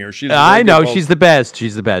complimenting her. I know she's the best.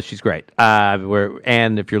 She's the best. She's great.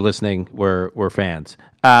 And if you're listening, we're fans.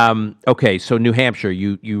 Okay, so New Hampshire,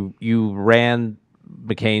 you ran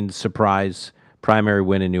McCain's surprise primary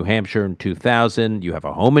win in New Hampshire in 2000. You have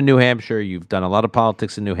a home in New Hampshire. You've done a lot of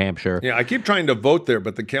politics in New Hampshire. Yeah, I keep trying to vote there,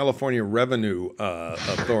 but the California Revenue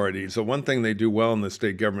Authority, so one thing they do well in the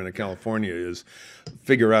state government of California is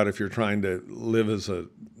figure out if you're trying to live as a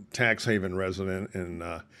tax haven resident in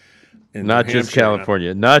not New just Hampshire.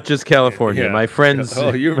 California, not just California. Yeah. My friends,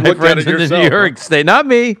 you've my looked friends at it in yourself, New York State, not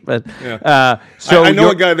me, but so I know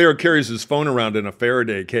a guy there who carries his phone around in a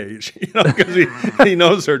Faraday cage, because he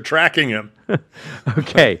knows they're tracking him.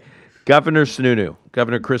 Okay, Governor Chris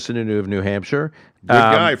Sununu of New Hampshire. Good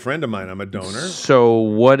guy, friend of mine. I'm a donor. So,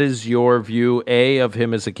 what is your view, of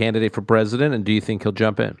him as a candidate for president, and do you think he'll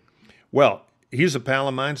jump in? Well, he's a pal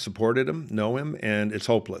of mine, supported him, know him, and it's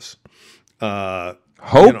hopeless.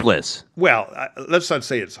 Hopeless? Let's not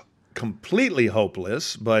say it's completely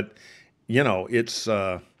hopeless, but, it's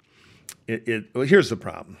here's the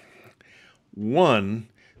problem. One,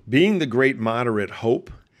 being the great moderate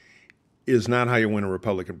hope is not how you win a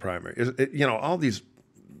Republican primary. All these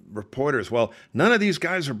reporters, none of these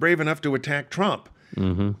guys are brave enough to attack Trump.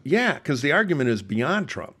 Yeah, because the argument is beyond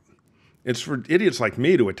Trump. It's for idiots like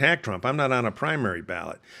me to attack Trump. I'm not on a primary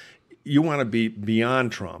ballot. You want to be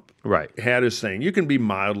beyond Trump. Right. Had his saying. You can be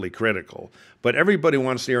mildly critical, but everybody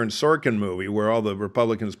wants the Aaron Sorkin movie where all the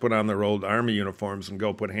Republicans put on their old army uniforms and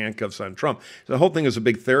go put handcuffs on Trump. The whole thing is a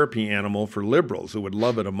big therapy animal for liberals who would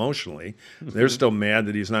love it emotionally. They're still mad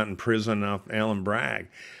that he's not in prison off Alan Bragg.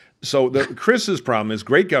 So Chris's problem is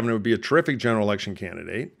great governor would be a terrific general election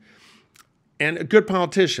candidate and a good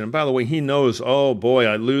politician. By the way, he knows, oh boy,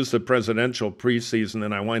 I lose the presidential preseason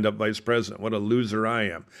and I wind up vice president. What a loser I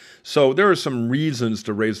am. So there are some reasons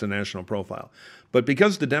to raise the national profile. But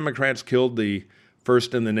because the Democrats killed the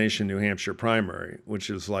first in the nation New Hampshire primary,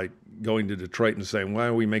 which is like going to Detroit and saying, why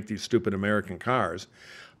do we make these stupid American cars?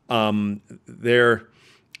 They're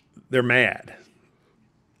mad.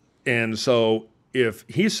 And so if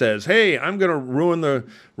he says, hey, I'm going to ruin the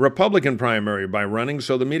Republican primary by running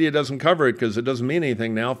so the media doesn't cover it because it doesn't mean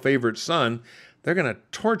anything now, favorite son, they're going to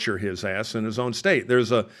torture his ass in his own state.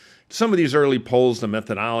 There's some of these early polls, the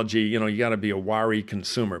methodology, you got to be a wary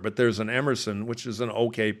consumer. But there's an Emerson, which is an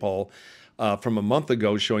okay poll from a month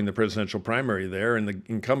ago showing the presidential primary there, and the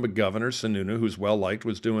incumbent governor, Sununu, who's well-liked,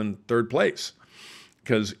 was doing third place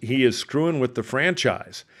because he is screwing with the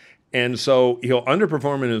franchise. And so he'll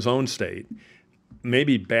underperform in his own state,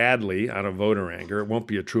 maybe badly out of voter anger. It won't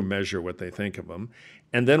be a true measure what they think of him.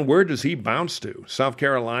 And then where does he bounce to? South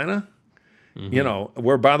Carolina?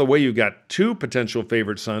 Where, by the way, you've got two potential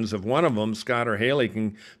favorite sons. If one of them, Scott or Haley,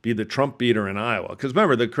 can be the Trump beater in Iowa. Because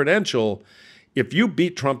remember, the credential, if you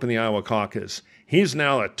beat Trump in the Iowa caucus, he's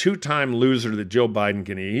now a two-time loser that Joe Biden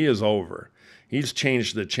can eat. He is over. He's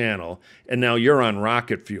changed the channel. And now you're on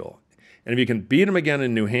rocket fuel. And if you can beat him again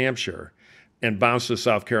in New Hampshire and bounce to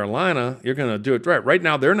South Carolina, you're going to do it right. Right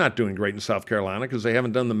now, they're not doing great in South Carolina because they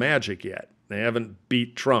haven't done the magic yet. They haven't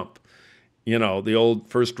beat Trump. The old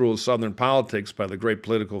first rule of Southern politics by the great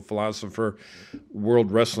political philosopher,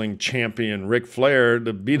 world wrestling champion Ric Flair,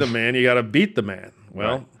 to be the man, you got to beat the man.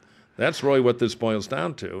 Well, right. That's really what this boils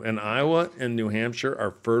down to. And Iowa and New Hampshire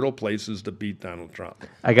are fertile places to beat Donald Trump.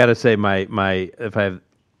 I got to say, I've had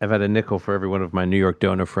a nickel for every one of my New York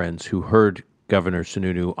donor friends who heard Governor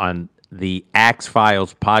Sununu on the Axe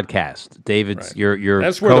Files podcast. David's your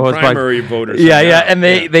That's where the co-host primary voters Yeah, are yeah, now. and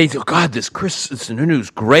they God, this Chris Sununu's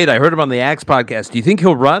great. I heard him on the Axe podcast. Do you think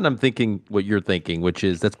he'll run? I'm thinking what you're thinking, which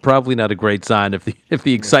is that's probably not a great sign if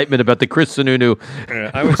the excitement about the Chris Sununu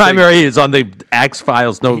I would primary is on the Axe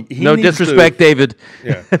Files. No, he no needs disrespect, to- David.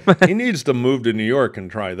 Yeah, he needs to move to New York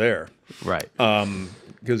and try there. Right.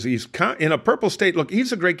 Because he's in a purple state. Look,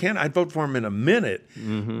 he's a great candidate. I'd vote for him in a minute.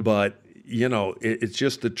 But, it's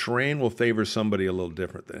just the terrain will favor somebody a little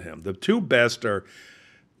different than him. The two best are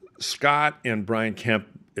Scott and Brian Kemp,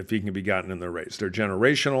 if he can be gotten in the race. They're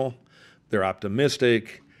generational. They're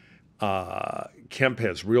optimistic. Kemp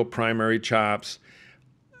has real primary chops.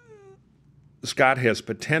 Scott has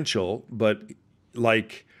potential, but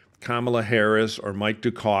like Kamala Harris or Mike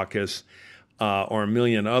Dukakis or a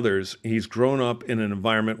million others, he's grown up in an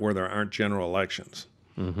environment where there aren't general elections,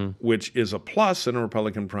 which is a plus in a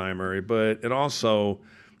Republican primary, but it also,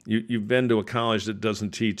 you've been to a college that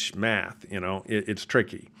doesn't teach math, it's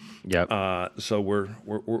tricky. Yep. So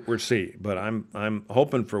we're C, but I'm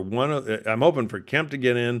hoping for I'm hoping for Kemp to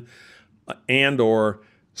get in and or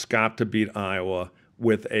Scott to beat Iowa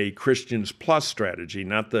with a Christians Plus strategy,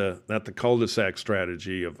 not the cul-de-sac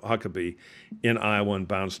strategy of Huckabee in Iowa and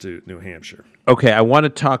bounce to New Hampshire. Okay, I want to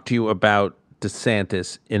talk to you about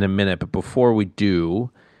DeSantis in a minute, but before we do,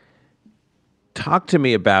 talk to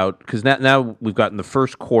me about, because now we've gotten the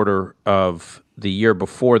first quarter of the year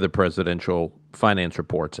before the presidential finance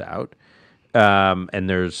report's out, and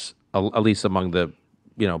there's, at least among the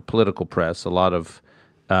political press, a lot of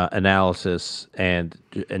analysis and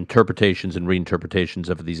interpretations and reinterpretations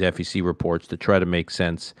of these FEC reports to try to make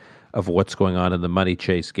sense of what's going on in the money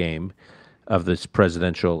chase game of this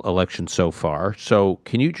presidential election so far. So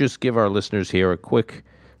can you just give our listeners here a quick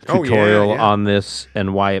tutorial on this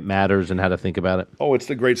and why it matters and how to think about it? Oh, it's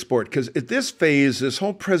the great sport. Because at this phase, this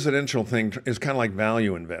whole presidential thing is kind of like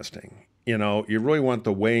value investing. You really want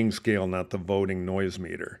the weighing scale, not the voting noise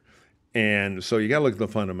meter. And so you got to look at the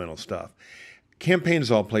fundamental stuff. Campaigns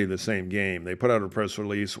all play the same game. They put out a press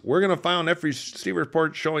release. We're going to file an FEC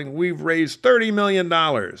report showing we've raised $30 million.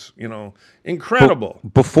 Incredible.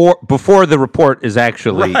 Before the report is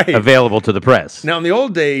actually available to the press. Now, in the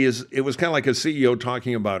old days, it was kind of like a CEO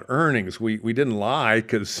talking about earnings. We didn't lie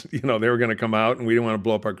because, they were going to come out and we didn't want to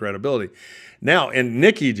blow up our credibility. Now, and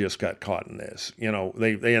Nikki just got caught in this.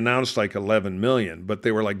 They announced like 11 million, but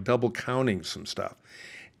they were like double counting some stuff.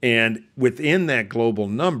 And within that global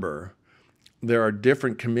number, there are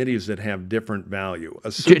different committees that have different value.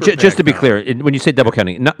 Just to be clear, when you say double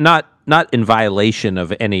counting, not in violation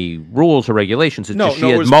of any rules or regulations. It's just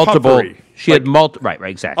it was puffery. She had multiple. Right,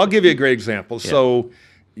 exactly. I'll give you a great example. Yeah. So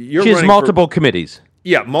she has multiple committees.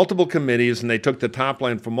 Yeah, multiple committees, and they took the top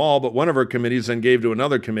line from all, but one of her committees then gave to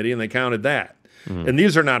another committee, and they counted that. Mm-hmm. And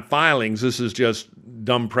these are not filings. This is just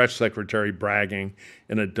dumb press secretary bragging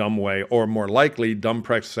in a dumb way, or more likely, dumb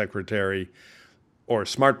press secretary or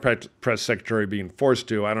smart press secretary being forced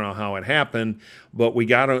to. I don't know how it happened, but we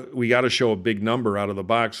gotta show a big number out of the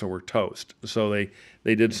box or we're toast. So they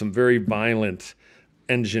did some very violent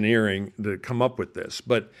engineering to come up with this.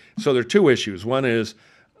 But so there are two issues. One is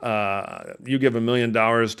you give $1 million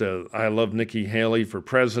to I Love Nikki Haley for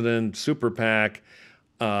president, super PAC,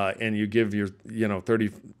 and you give your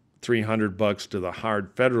 $3,300 to the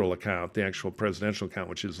hard federal account, the actual presidential account,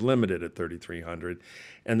 which is limited at $3,300,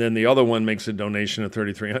 and then the other one makes a donation of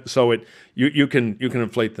 $3,300. So you can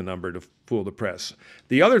inflate the number to fool the press.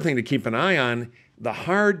 The other thing to keep an eye on, the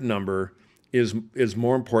hard number is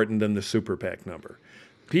more important than the super PAC number.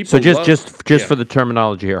 So just for the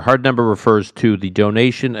terminology here, hard number refers to the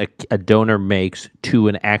donation a donor makes to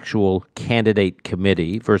an actual candidate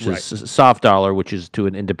committee versus soft dollar, which is to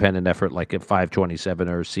an independent effort like a 527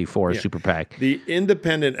 or C4 or super PAC. The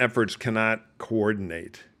independent efforts cannot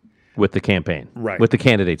coordinate with the campaign, with the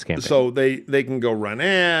candidate's campaign. So they can go run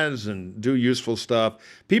ads and do useful stuff.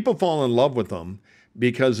 People fall in love with them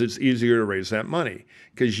because it's easier to raise that money.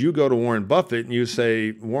 Because you go to Warren Buffett and you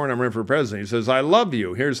say, Warren, I'm running for president. He says, I love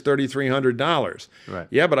you. Here's $3,300. Right.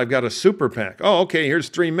 Yeah, but I've got a super PAC. Oh, okay, here's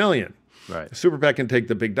 $3 million. Right. The super PAC can take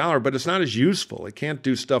the big dollar, but it's not as useful. It can't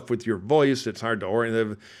do stuff with your voice. It's hard to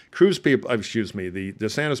orient. The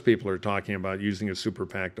DeSantis people are talking about using a super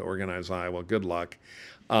PAC to organize Iowa. Good luck.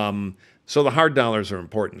 So the hard dollars are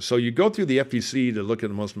important. So you go through the FEC to look at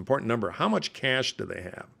the most important number. How much cash do they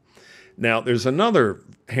have? Now, there's another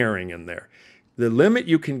herring in there. The limit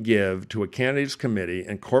you can give to a candidates committee,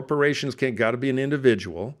 and corporations can't got to be an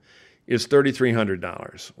individual, is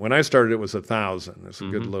 $3,300. When I started, it was $1,000. It's a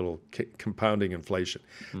good little compounding inflation.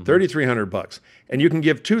 $3,300, and you can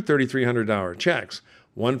give two $3,300 checks.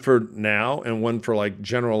 one for now and one for like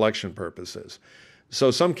general election purposes.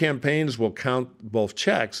 So some campaigns will count both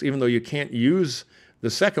checks, even though you can't use the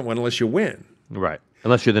second one unless you win. Right.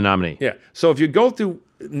 Unless you're the nominee. Yeah. So if you go through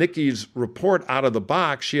Nikki's report out of the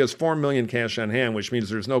box, she has $4 million cash on hand, which means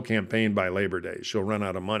there's no campaign by Labor Day. She'll run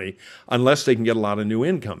out of money unless they can get a lot of new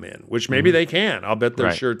income in, which maybe they can. I'll bet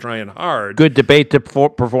they're sure trying hard. Good debate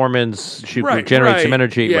performance. She generates some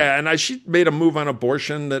energy. Yeah, and she made a move on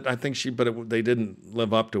abortion that I think they didn't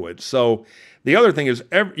live up to it. So the other thing is,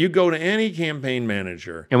 you go to any campaign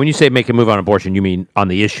manager. And when you say make a move on abortion, you mean on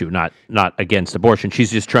the issue, not against abortion.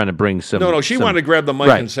 She's just trying to bring some. No, she wanted to grab the mic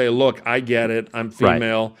and say, look, I get it. I'm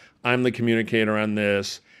female. I'm the communicator on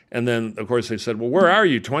this. And then, of course, they said, well, where are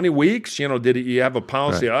you? 20 weeks? Did you have a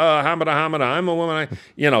policy? Hamada, I'm a woman.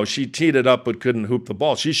 She teed it up but couldn't hoop the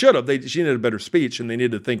ball. She should have. She needed a better speech, and they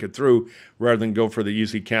needed to think it through rather than go for the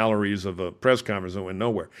easy calories of a press conference that went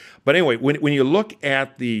nowhere. But anyway, when you look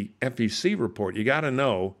at the FEC report, you got to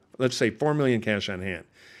know, let's say $4 million cash on hand.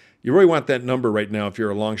 You really want that number right now, if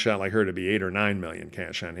you're a long shot like her, to be $8 or $9 million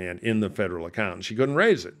cash on hand in the federal account. And she couldn't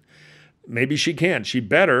raise it. Maybe she can. She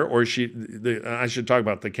better, or I should talk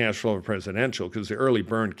about the cash flow of presidential, because the early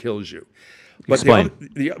burn kills you. But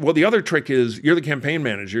the other trick is, you're the campaign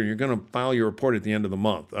manager, and you're going to file your report at the end of the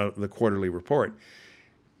month, the quarterly report.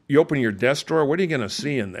 You open your desk drawer, what are you going to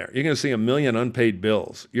see in there? You're going to see 1 million unpaid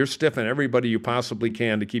bills. You're stiffing everybody you possibly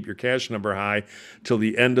can to keep your cash number high till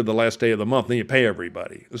the end of the last day of the month. Then you pay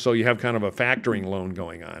everybody. So you have kind of a factoring loan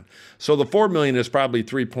going on. So the $4 million is probably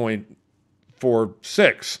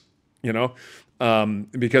 3.46.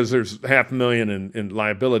 Because there's $500,000 in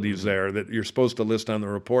liabilities there that you're supposed to list on the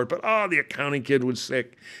report. But, the accounting kid was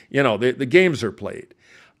sick. The games are played.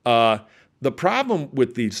 The problem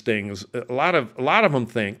with these things, a lot of them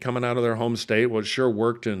think, coming out of their home state, what sure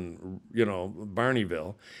worked in,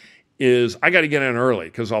 Barneyville, is I got to get in early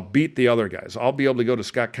because I'll beat the other guys. I'll be able to go to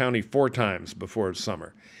Scott County 4 times before it's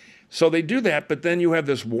summer. So they do that, but then you have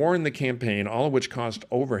this war in the campaign, all of which cost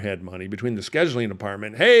overhead money between the scheduling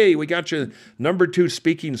department. Hey, we got you number 2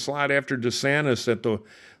 speaking slot after DeSantis at the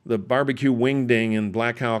barbecue wing ding in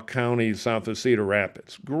Black Hawk County, south of Cedar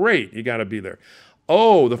Rapids. Great, you got to be there.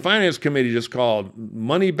 Oh, the finance committee just called.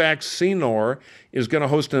 Money Back Senor is going to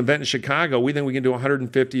host an event in Chicago. We think we can do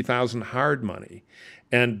 $150,000 hard money.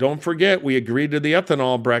 And don't forget, we agreed to the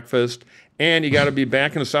ethanol breakfast, and you got to be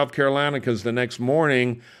back in South Carolina because the next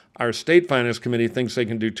morning our state finance committee thinks they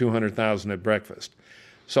can do $200,000 at breakfast.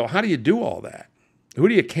 So how do you do all that? Who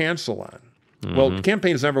do you cancel on? Mm-hmm. Well,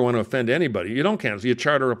 campaigns never want to offend anybody. You don't cancel. You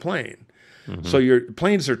charter a plane. Mm-hmm. So your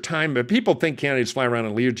planes are timed. But people think candidates fly around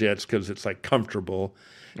in Learjets because it's like comfortable.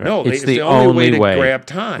 Right. No, it's the only way to grab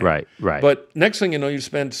time. Right. But next thing you know, you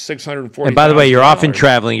spend $640,000. And by the way, you're often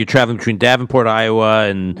traveling. You're traveling between Davenport, Iowa,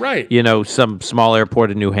 and some small airport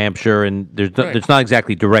in New Hampshire, and there's not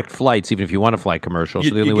exactly direct flights, even if you want to fly commercial. So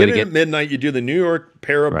the only way to get at midnight, you do the New York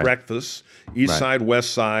pair of breakfasts, East Side,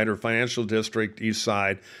 West Side, or Financial District, East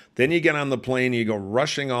Side. Then you get on the plane, you go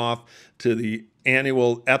rushing off to the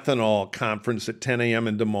annual ethanol conference at 10 a.m.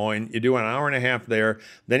 in Des Moines. You do an hour and a half there.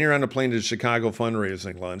 Then you're on a plane to the Chicago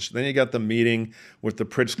fundraising lunch. Then you got the meeting with the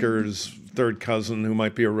Pritzker's third cousin, who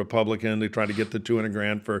might be a Republican, to try to get the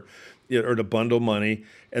 $200,000 or to bundle money.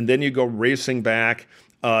 And then you go racing back,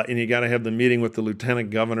 and you got to have the meeting with the lieutenant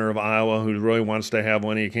governor of Iowa, who really wants to have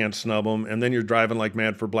one. You can't snub him. And then you're driving like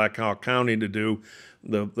mad for Black Hawk County to do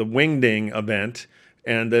the Wingding event.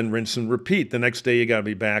 And then rinse and repeat. The next day, you got to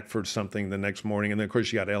be back for something the next morning. And then, of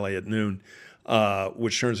course, you got LA at noon,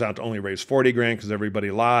 which turns out to only raise $40,000 because everybody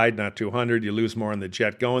lied, not $200,000. You lose more on the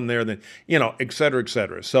jet going there than, et cetera, et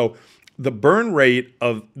cetera. So the burn rate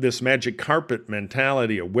of this magic carpet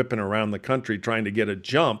mentality of whipping around the country trying to get a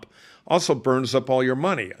jump also burns up all your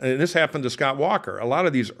money. And this happened to Scott Walker. A lot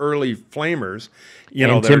of these early flamers,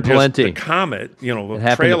 and Tim Pawlenty. The comet, it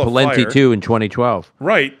happened to Pawlenty too in 2012.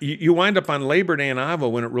 Right. You wind up on Labor Day in Iowa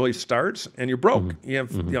when it really starts, and you're broke. Mm-hmm. You have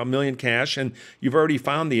 $1 million cash, and you've already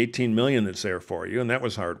found the $18 million that's there for you, and that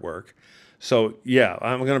was hard work. So,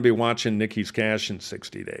 I'm going to be watching Nikki's cash in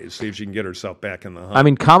 60 days, see if she can get herself back in the hunt. I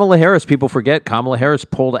mean, Kamala Harris, people forget, Kamala Harris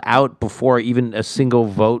pulled out before even a single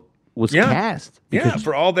vote was cast. Yeah,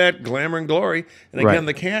 for all that glamour and glory. And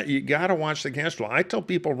again, you got to watch the cash flow. I tell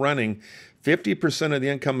people running, 50% of the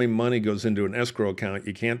incoming money goes into an escrow account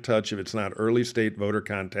you can't touch if it's not early state voter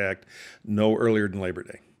contact, no earlier than Labor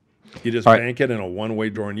Day. You just bank it in a one-way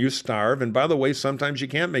drawer, and you starve. And by the way, sometimes you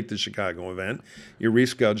can't make the Chicago event. You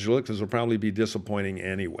reschedule it because it'll probably be disappointing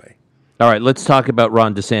anyway. All right, let's talk about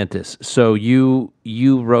Ron DeSantis. So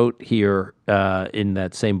you wrote here in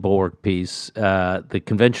that same Bulwark piece, the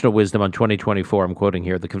conventional wisdom on 2024, I'm quoting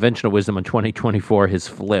here, the conventional wisdom on 2024 has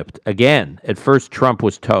flipped. Again, at first Trump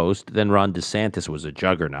was toast, then Ron DeSantis was a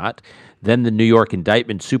juggernaut. Then the New York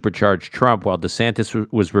indictment supercharged Trump while DeSantis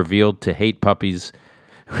was revealed to hate puppies.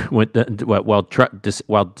 While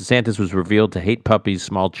DeSantis was revealed to hate puppies,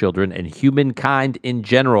 small children, and humankind in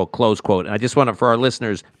general, close quote. And I just want to, for our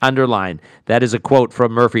listeners, underline, that is a quote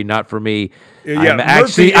from Murphy, not for me. Yeah,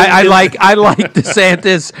 Actually, I like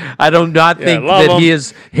DeSantis. I do not think that him. he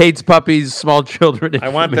hates puppies, small children, and I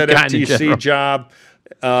want that FTC job.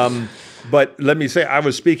 But let me say, I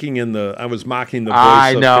was mocking the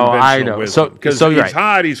voice of conventional wisdom. Because he's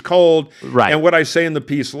hot, he's cold. Right. And what I say in the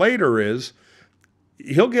piece later is,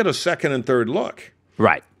 he'll get a second and third look.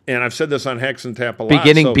 Right. And I've said this on Hex and Tap a lot.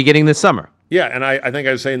 Beginning this summer. Yeah, and I think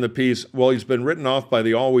I say in the piece, well, he's been written off by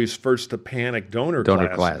the always first to panic donor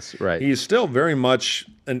class. Right. He's still very much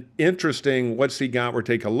an interesting, what's he got, we're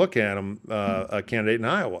take a look at him, a candidate in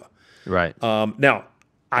Iowa. Right. Now,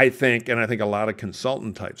 I think a lot of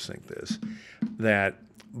consultant types think this, that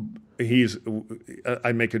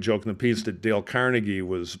I make a joke in the piece that Dale Carnegie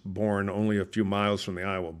was born only a few miles from the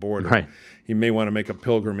Iowa border. Right. He may want to make a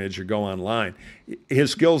pilgrimage or go online.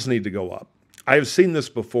 His skills need to go up. I've seen this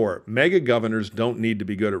before. Mega governors don't need to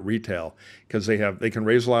be good at retail because they can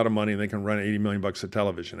raise a lot of money and they can run $80 million of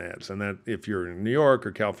television ads. And that if you're in New York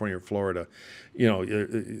or California or Florida,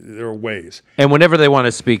 there are ways. And whenever they want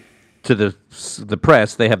to speak to the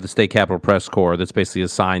press, they have the State Capitol Press Corps that's basically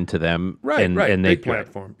assigned to them. Right, and they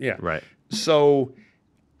platform. Yeah. Right. So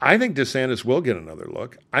I think DeSantis will get another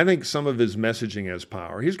look. I think some of his messaging has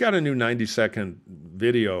power. He's got a new 90-second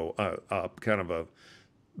video up, kind of a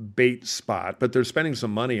bait spot, but they're spending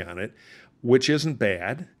some money on it, which isn't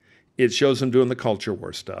bad. It shows him doing the culture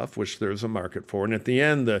war stuff, which there's a market for. And at the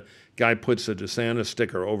end, the guy puts a DeSantis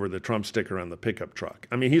sticker over the Trump sticker on the pickup truck.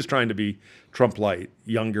 I mean, he's trying to be Trump light,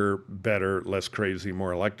 younger, better, less crazy,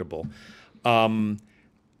 more electable. I'm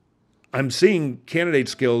seeing candidate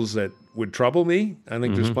skills that would trouble me. I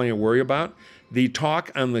think there's plenty to worry about. The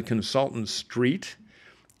talk on the consultant street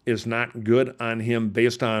is not good on him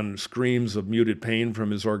based on screams of muted pain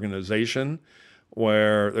from his organization,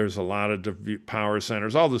 where there's a lot of power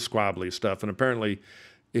centers, all the squabbly stuff. And apparently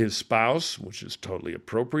his spouse, which is totally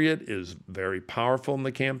appropriate, is very powerful in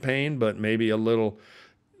the campaign, but maybe a little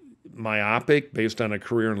myopic based on a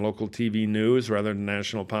career in local TV news rather than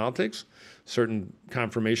national politics. Certain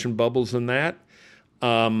confirmation bubbles in that.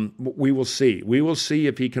 We will see. We will see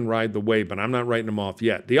if he can ride the wave, but I'm not writing him off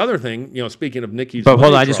yet. The other thing, speaking of Nikki's... But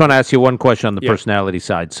hold on, I just want to ask you one question on the personality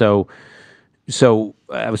side. So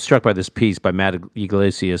I was struck by this piece by Matt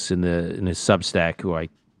Iglesias in his Substack, who I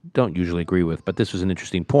don't usually agree with, but this was an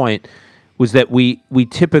interesting point, was that we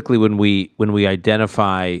typically, when we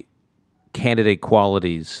identify candidate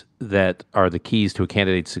qualities that are the keys to a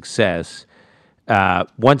candidate's success,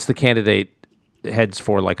 once the candidate heads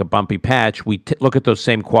for like a bumpy patch, we look at those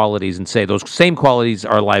same qualities and say those same qualities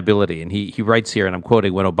are a liability. And he writes here, and I'm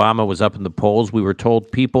quoting, when Obama was up in the polls, we were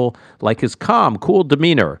told people like his calm, cool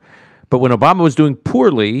demeanor. But when Obama was doing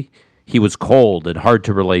poorly, he was cold and hard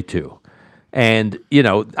to relate to. And,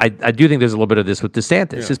 I do think there's a little bit of this with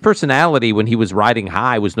DeSantis. Yeah. His personality when he was riding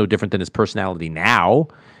high was no different than his personality now.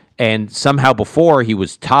 And somehow before he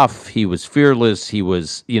was tough, he was fearless, he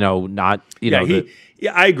was, not,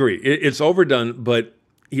 Yeah, I agree. It's overdone, but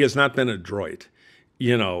he has not been adroit.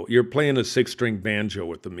 You're playing a 6-string banjo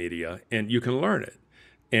with the media, and you can learn it.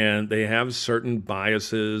 And they have certain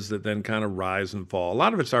biases that then kind of rise and fall. A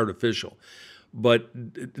lot of it's artificial. But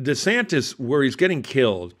DeSantis, where he's getting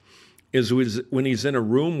killed, is when he's in a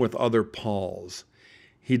room with other Pauls.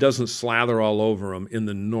 He doesn't slather all over them in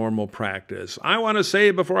the normal practice. I want to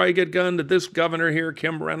say before I get gunned that this governor here,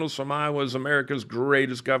 Kim Reynolds from Iowa, is America's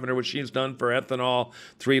greatest governor, what she's done for ethanol,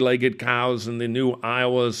 3-legged cows, and the new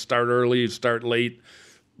Iowa start early, start late,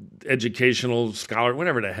 educational scholar,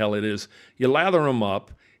 whatever the hell it is. You lather them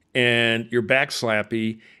up, and you're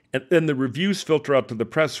backslappy, and then the reviews filter out to the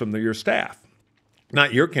press from your staff.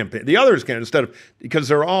 Not your campaign. The others can, because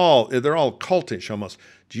they're all cultish almost.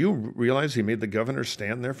 Do you realize he made the governor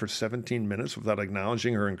stand there for 17 minutes without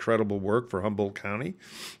acknowledging her incredible work for Humboldt County?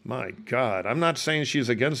 My God. I'm not saying she's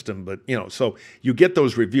against him, but, so you get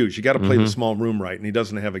those reviews. You got to play the small room right, and he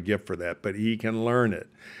doesn't have a gift for that, but he can learn it.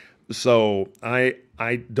 So I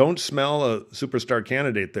don't smell a superstar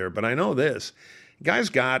candidate there, but I know this. Guy's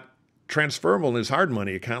got transferable in his hard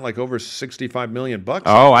money account, like over $65 million.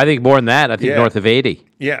 Oh, I think more than that. I think north of 80.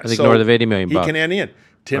 Yeah, I think north of $80 million. He can end in.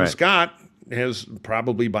 Tim Scott has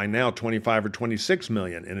probably by now 25 or 26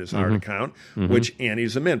 million in his hard account, which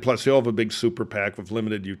antes him in. Plus, he'll have a big super PAC with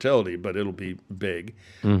limited utility, but it'll be big.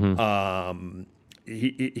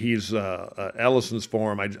 He's Ellison's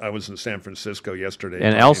forum. I was in San Francisco yesterday.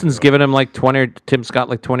 And Ellison's given him like 20, or Tim Scott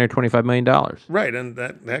like $20 or $25 million. Right, and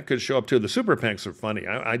that could show up too. The super PACs are funny.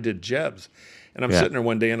 I did Jeb's, and I'm sitting there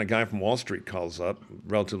one day, and a guy from Wall Street calls up,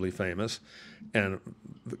 relatively famous, and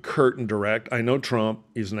curt and direct. I know Trump.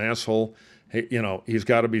 He's an asshole. Hey, he's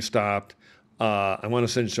got to be stopped. I want to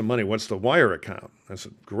send you some money. What's the wire account? I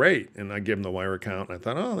said, great. And I gave him the wire account. And I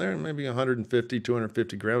thought, there maybe 150,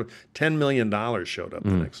 250 grand. $10 million showed up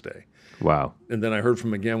the next day. Wow. And then I heard from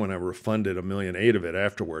him again when I refunded $1.8 million of it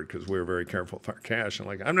afterward, because we were very careful with our cash. I'm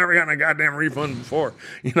like, I've never gotten a goddamn refund before.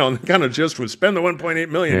 And the kind of just was spend the $1.8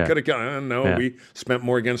 million. Yeah. Could have gone. No, we spent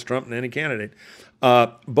more against Trump than any candidate.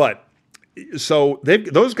 But so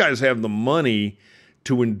those guys have the money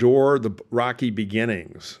to endure the rocky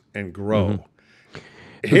beginnings and grow.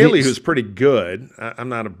 Haley, who's pretty good, I'm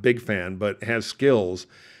not a big fan, but has skills,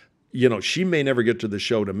 she may never get to the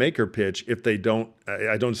show to make her pitch if they don't.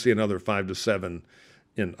 I don't see another 5 to 7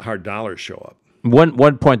 in hard dollars show up.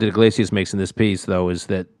 One point that Iglesias makes in this piece, though, is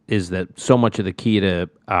that so much of the key to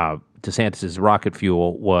DeSantis' rocket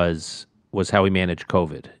fuel was how he managed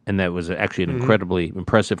COVID, and that was actually an incredibly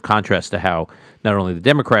impressive contrast to how not only the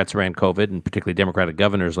Democrats ran COVID, and particularly Democratic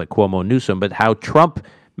governors like Cuomo and Newsom, but how Trump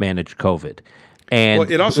managed COVID.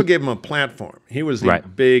 And it also gave him a platform. He was the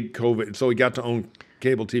big COVID, so he got to own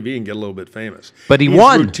cable TV and get a little bit famous. But he He's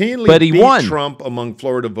won. Routinely But he beat won. Trump among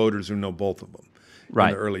Florida voters who know both of them in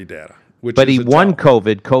the early data. But he won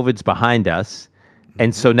COVID. COVID's behind us,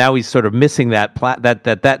 and so now he's sort of missing that.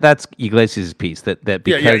 That's Iglesias' piece.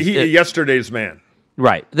 Yesterday's man.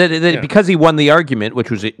 Right. Because he won the argument,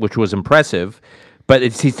 which was impressive. But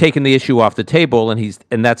he's taken the issue off the table,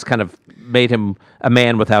 and that's kind of made him a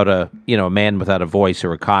man without a voice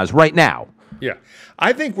or a cause right now. Yeah,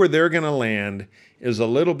 I think where they're going to land is a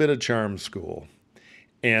little bit of charm school,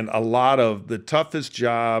 and a lot of the toughest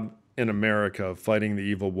job in America fighting the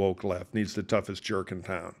evil woke left needs the toughest jerk in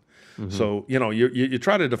town. So you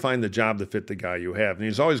try to define the job that fit the guy you have, and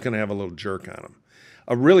he's always going to have a little jerk on him.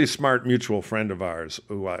 A really smart mutual friend of ours,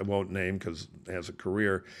 who I won't name because he has a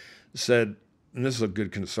career, said, and this is a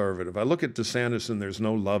good conservative, I look at DeSantis and there's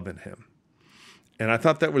no love in him. And I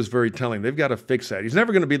thought that was very telling. They've got to fix that. He's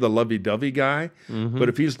never going to be the lovey-dovey guy, but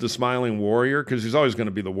if he's the smiling warrior, because he's always going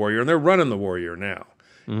to be the warrior, and they're running the warrior now.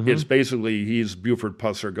 It's basically he's Buford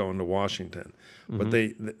Pusser going to Washington. But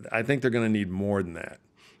I think they're going to need more than that.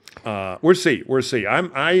 We'll see.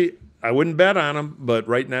 I wouldn't bet on him, but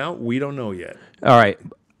right now we don't know yet. All right.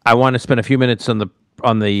 I want to spend a few minutes on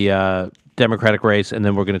the Democratic race, and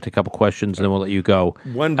then we're going to take a couple questions, and then we'll let you go.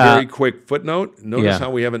 One very quick footnote. Notice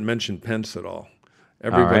how we haven't mentioned Pence at all.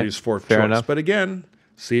 Everybody's fourth choice. Enough. But again,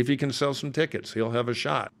 see if he can sell some tickets. He'll have a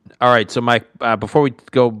shot. All right. So, Mike, before we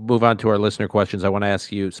move on to our listener questions, I want to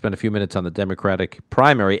ask you, spend a few minutes on the Democratic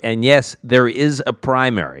primary. And yes, there is a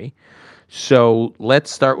primary. So let's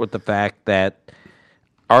start with the fact that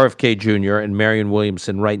RFK Jr. and Marianne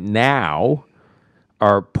Williamson right now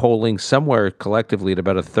are polling somewhere collectively at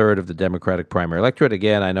about a third of the Democratic primary electorate.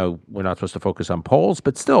 Again, I know we're not supposed to focus on polls,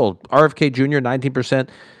 but still, RFK Jr., 19%,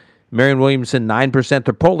 Marianne Williamson, 9%.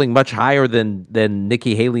 They're polling much higher than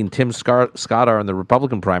Nikki Haley and Tim Scott are in the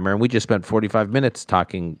Republican primary, and we just spent 45 minutes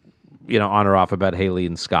talking, on or off about Haley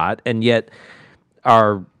and Scott, and yet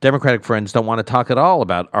our Democratic friends don't want to talk at all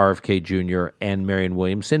about RFK Jr. and Marianne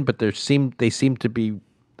Williamson, but they seem to be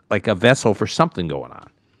like a vessel for something going on.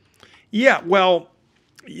 Yeah, well,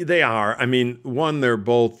 they are. I mean, one, they're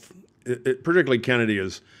both, particularly Kennedy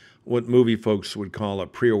is what movie folks would call a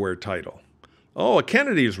pre-aware title. Oh, a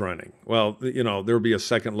Kennedy's running. Well, there'll be a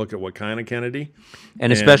second look at what kind of Kennedy.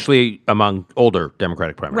 And especially among older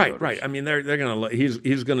Democratic primary voters. Right. I mean, they're going to,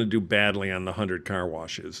 he's going to do badly on the 100 car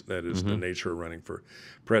washes. That is the nature of running for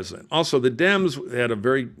president. Also, the Dems had a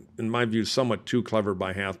very, in my view, somewhat too clever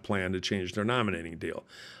by half plan to change their nominating deal.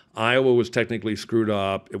 Iowa was technically screwed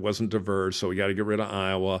up. It wasn't diverse, so we got to get rid of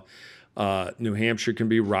Iowa. New Hampshire can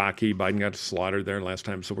be rocky. Biden got slaughtered there last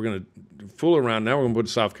time, so we're going to fool around. Now we're going to put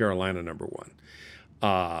South Carolina number one.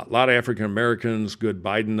 A lot of African Americans, good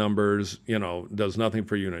Biden numbers, does nothing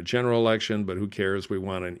for you in a general election, but who cares? We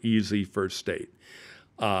want an easy first state.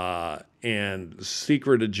 And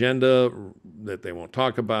secret agenda that they won't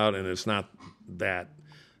talk about, and it's not that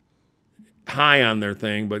high on their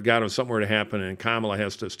thing, but got somewhere to happen, and Kamala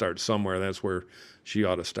has to start somewhere. That's where she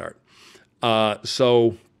ought to start.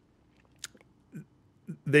 So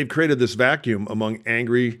they've created this vacuum among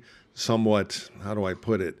angry, somewhat, how do I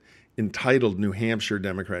put it, entitled New Hampshire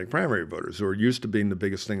Democratic primary voters who are used to being the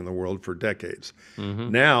biggest thing in the world for decades.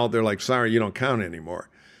 Now they're like, sorry, you don't count anymore.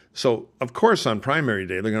 So, of course, on primary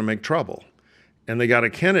day, they're going to make trouble. And they got a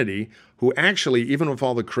Kennedy who actually, even with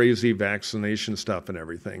all the crazy vaccination stuff and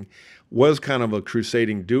everything, was kind of a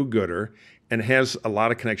crusading do-gooder and has a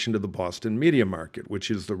lot of connection to the Boston media market,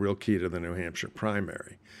 which is the real key to the New Hampshire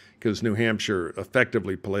primary, because New Hampshire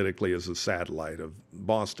effectively politically is a satellite of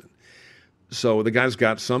Boston. So the guy's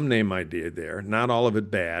got some name idea there, not all of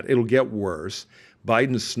it bad. It'll get worse.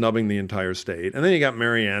 Biden's snubbing the entire state. And then you got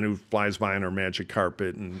Marianne, who flies by on her magic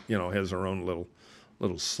carpet and, has her own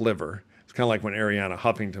little sliver. It's kind of like when Ariana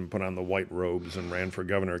Huffington put on the white robes and ran for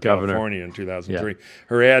governor of California in 2003. Yeah.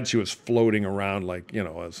 Her ad, she was floating around like,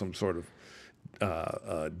 some sort of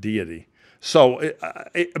deity. So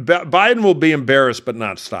Biden will be embarrassed but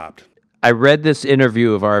not stopped. I read this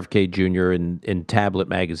interview of RFK Jr. in Tablet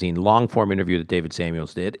magazine, long-form interview that David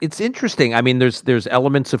Samuels did. It's interesting. I mean, there's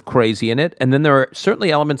elements of crazy in it, and then there are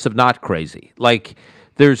certainly elements of not crazy. Like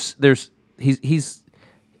he's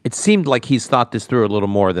it seemed like he's thought this through a little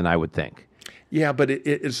more than I would think. Yeah, but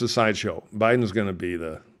it's a sideshow. Biden's going to be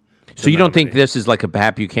the So you don't think this is like a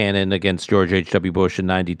Pat Buchanan against George H.W. Bush in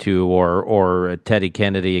 '92 or a Teddy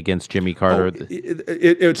Kennedy against Jimmy Carter?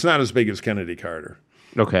 It's not as big as Kennedy Carter.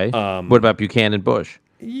 Okay. What about Buchanan Bush?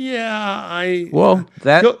 Yeah,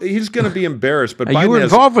 he's going to be embarrassed. But you were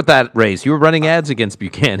involved with that race. You were running ads against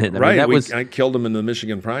Buchanan. Right. I killed him in the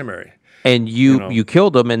Michigan primary. And you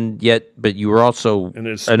killed him, but you were also in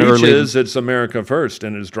his speeches. It's America first.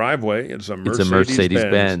 In his driveway, it's a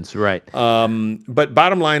Mercedes-Benz. Right? But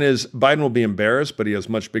bottom line is, Biden will be embarrassed, but he has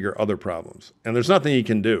much bigger other problems, and there's nothing he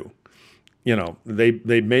can do.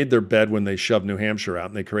 They made their bed when they shoved New Hampshire out,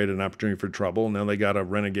 and they created an opportunity for trouble. And now they got a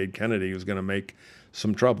renegade Kennedy who's going to make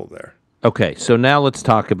some trouble there. Okay, so now let's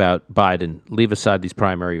talk about Biden. Leave aside these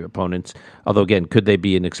primary opponents. Although, again, could they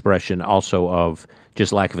be an expression also of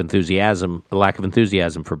just lack of enthusiasm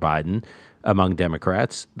for Biden among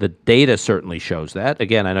Democrats? The data certainly shows that.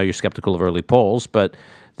 Again, I know you're skeptical of early polls, but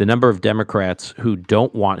the number of Democrats who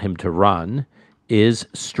don't want him to run is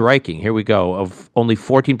striking. Here we go. Of only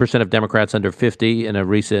 14% of Democrats under 50 in a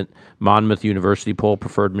recent Monmouth University poll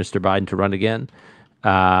preferred Mr. Biden to run again.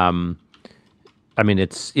 I mean,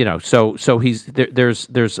 it's so he's there's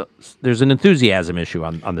an enthusiasm issue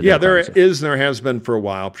on the Democrats. There has been for a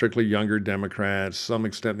while, particularly younger Democrats, some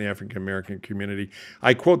extent in the African American community.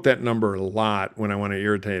 I quote that number a lot when I want to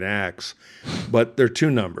irritate Axe, but there are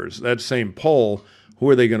two numbers. That same poll, who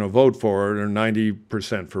are they going to vote for? They're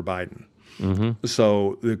 90% for Biden. Mm-hmm.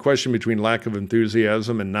 So the question between lack of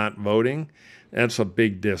enthusiasm and not voting, that's a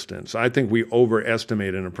big distance. I think we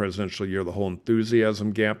overestimate in a presidential year the whole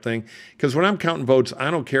enthusiasm gap thing. Because when I'm counting votes, I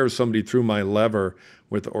don't care if somebody threw my lever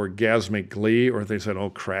with orgasmic glee or if they said, oh,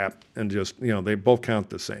 crap, and just, they both count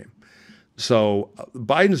the same. So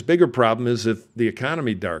Biden's bigger problem is if the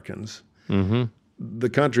economy darkens, the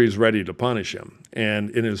country is ready to punish him. And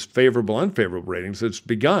in his favorable, unfavorable ratings, it's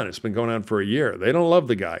begun. It's been going on for a year. They don't love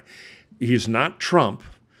the guy. He's not Trump.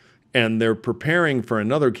 And they're preparing for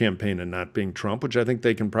another campaign of not being Trump, which I think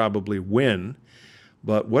they can probably win.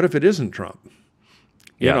 But what if it isn't Trump?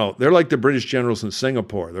 They're like the British generals in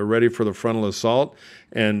Singapore. They're ready for the frontal assault,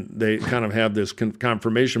 and they kind of have this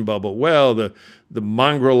confirmation bubble. Well, the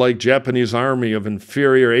mongrel-like Japanese army of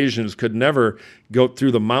inferior Asians could never go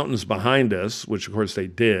through the mountains behind us, which, of course, they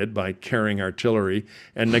did by carrying artillery.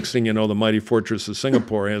 And next thing you know, the mighty fortress of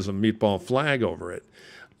Singapore has a meatball flag over it.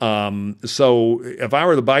 So if I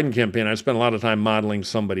were the Biden campaign, I'd spend a lot of time modeling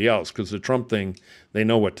somebody else because the Trump thing, they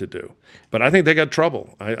know what to do. But I think they got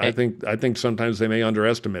trouble. I think sometimes they may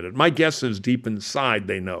underestimate it. My guess is deep inside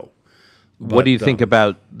they know. But, what do you think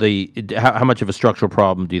about how much of a structural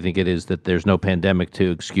problem do you think it is that there's no pandemic to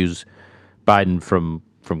excuse Biden from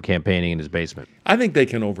campaigning in his basement? I think they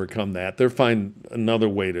can overcome that. They'll find another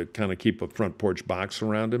way to kind of keep a front porch box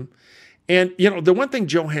around him. And, the one thing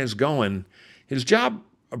Joe has going, his job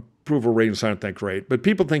approval ratings aren't that great, but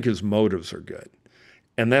people think his motives are good.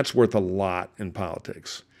 And that's worth a lot in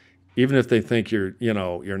politics. Even if they think you're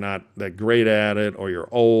not that great at it or you're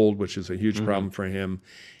old, which is a huge problem for him.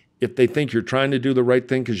 If they think you're trying to do the right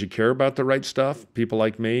thing because you care about the right stuff, people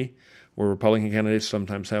like me, where Republican candidates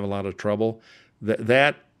sometimes have a lot of trouble,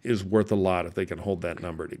 that is worth a lot if they can hold that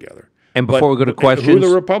number together. And before we go to questions, who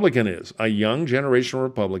the Republican is, a young generational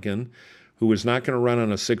Republican who is not going to run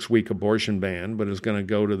on a 6-week abortion ban, but is going to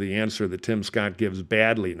go to the answer that Tim Scott gives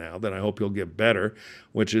badly now, that I hope he'll give better,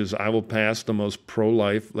 which is I will pass the most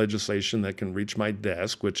pro-life legislation that can reach my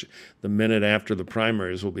desk, which the minute after the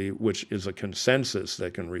primaries will be, which is a consensus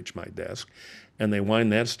that can reach my desk. And they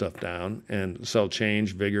wind that stuff down and sell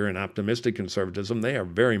change, vigor, and optimistic conservatism. They are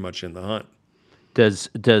very much in the hunt. Does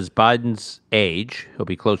Biden's age, he'll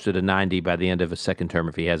be closer to 90 by the end of a second term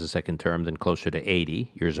if he has a second term, then closer to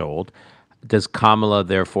 80 years old. Does Kamala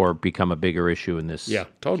therefore become a bigger issue in this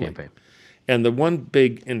campaign? And the one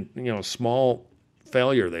big and small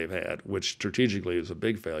failure they've had, which strategically is a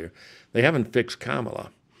big failure, they haven't fixed Kamala.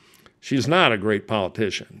 She's not a great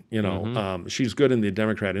politician. She's good in the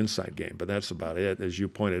Democrat inside game, but that's about it. As you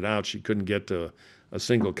pointed out, she couldn't get to a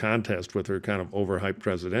single contest with her kind of overhyped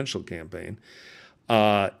presidential campaign.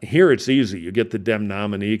 Here it's easy. You get the Dem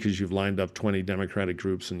nominee because you've lined up 20 Democratic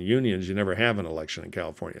groups and unions. You never have an election in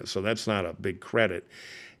California, so that's not a big credit.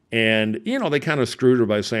 And, they kind of screwed her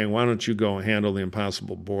by saying, why don't you go and handle the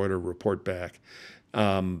impossible border, report back.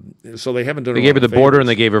 So they haven't done They gave her the border and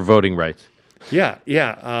they gave her voting rights. Yeah.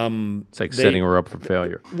 It's like setting her up for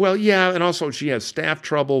failure. Well, yeah, and also she has staff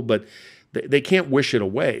trouble, but they can't wish it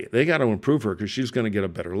away. They got to improve her because she's going to get a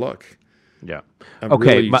better look. Yeah. A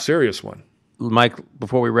really serious one. Mike,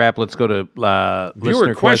 before we wrap, let's go to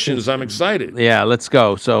viewer questions. I'm excited. Yeah, let's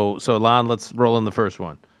go. So Lon, let's roll in the first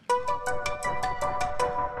one.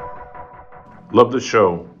 Love the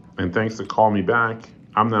show, and thanks to Call Me Back,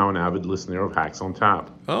 I'm now an avid listener of Hacks on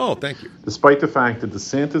Tap. Oh, thank you. Despite the fact that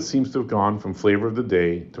DeSantis seems to have gone from flavor of the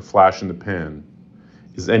day to flash in the pan,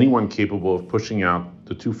 is anyone capable of pushing out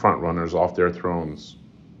the two frontrunners off their thrones,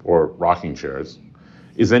 or rocking chairs?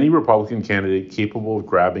 Is any Republican candidate capable of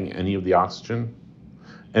grabbing any of the oxygen?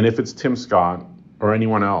 And if it's Tim Scott or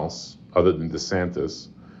anyone else other than DeSantis,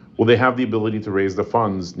 will they have the ability to raise the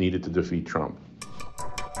funds needed to defeat Trump?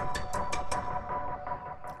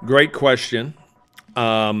 Great question.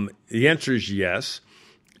 The answer is yes.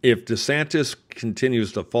 If DeSantis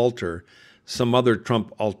continues to falter, some other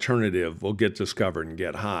Trump alternative will get discovered and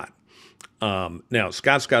get hot. Now,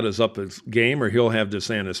 Scott's got his up his game, or he'll have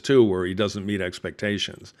DeSantis too, where he doesn't meet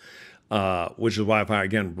expectations, which is why if I,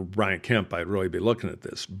 again, Brian Kemp, I'd really be looking at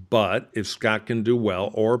this. But if Scott can do well,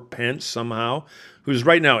 or Pence somehow, who's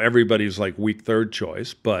right now everybody's like weak third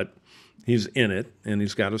choice, but he's in it and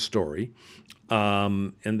he's got a story.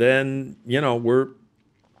 And then,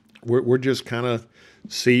 we're just kind of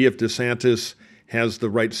see if DeSantis has the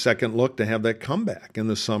right second look to have that comeback in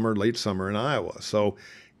the summer, late summer in Iowa. So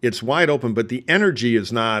it's wide open, but the energy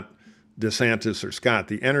is not DeSantis or Scott.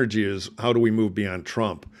 The energy is how do we move beyond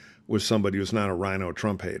Trump with somebody who's not a rhino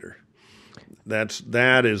Trump hater.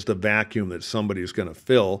 That is the vacuum that somebody's going to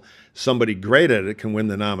fill. Somebody great at it can win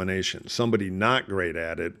the nomination. Somebody not great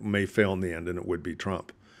at it may fail in the end, and it would be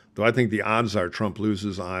Trump. Though I think the odds are Trump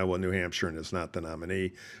loses Iowa, New Hampshire, and is not the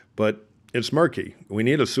nominee. But it's murky. We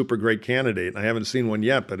need a super great candidate. I haven't seen one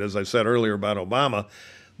yet, but as I said earlier about Obama,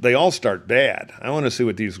 they all start bad. I want to see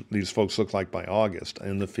what these folks look like by August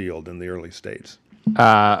in the field in the early states.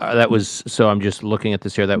 So I'm just looking at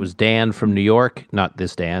this here. That was Dan from New York, not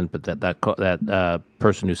this Dan, but that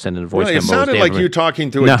person who sent in a voice memo. It sounded like you talking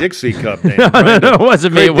to a Dixie cup, Dan. No, it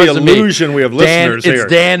wasn't me. It wasn't the illusion we have listeners here.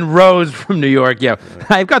 It's Dan Rose from New York. Yeah,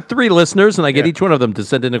 I've got 3 listeners, and I get each one of them to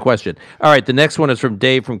send in a question. All right, the next one is from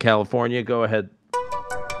Dave from California. Go ahead.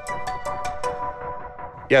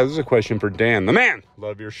 Yeah, this is a question for Dan, the man.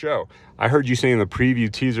 Love your show. I heard you say in the preview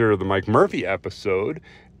teaser of the Mike Murphy episode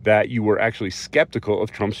that you were actually skeptical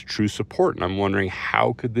of Trump's true support. And I'm wondering,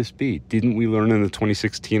 how could this be? Didn't we learn in the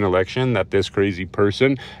 2016 election that this crazy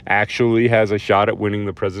person actually has a shot at winning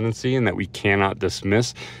the presidency and that we cannot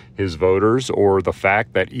dismiss his voters, or the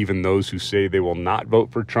fact that even those who say they will not vote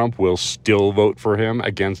for Trump will still vote for him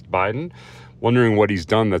against Biden? Wondering what he's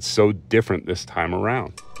done that's so different this time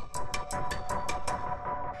around.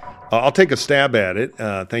 I'll take a stab at it.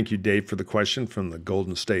 Thank you, Dave, for the question from the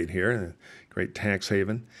Golden State here, great tax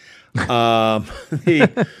haven.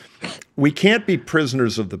 We can't be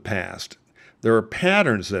prisoners of the past. There are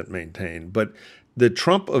patterns that maintain, but the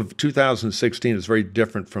Trump of 2016 is very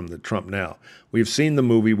different from the Trump now. We've seen the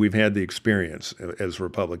movie. We've had the experience as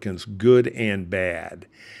Republicans, good and bad.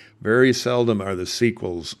 Very seldom are the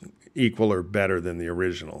sequels equal or better than the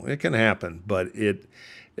original. It can happen, but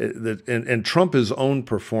and Trump's own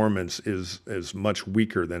performance is much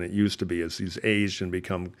weaker than it used to be as he's aged and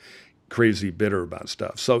become crazy bitter about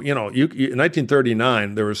stuff. So, in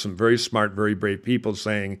 1939, there were some very smart, very brave people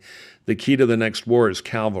saying the key to the next war is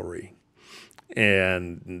cavalry.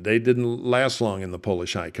 And they didn't last long in the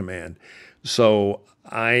Polish High Command. So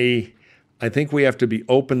I I think we have to be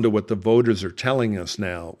open to what the voters are telling us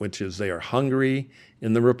now, which is they are hungry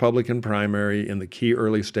in the Republican primary in the key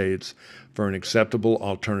early states for an acceptable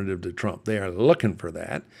alternative to Trump. They are looking for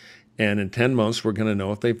that. And in 10 months, we're going to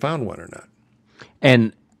know if they found one or not.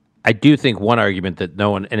 And I do think one argument that no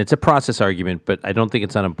one, and it's a process argument, but I don't think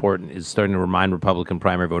it's unimportant, is starting to remind Republican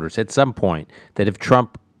primary voters at some point that if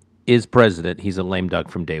Trump is president, he's a lame duck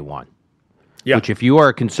from day one. Yeah. Which if you are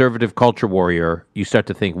a conservative culture warrior, you start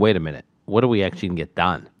to think, wait a minute, what do we actually can get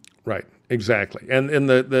done? Right, exactly. And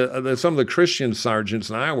the some of the Christian sergeants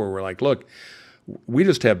in Iowa were like, look, we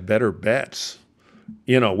just have better bets.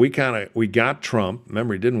 You know, we got Trump.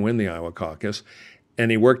 Remember, he didn't win the Iowa caucus,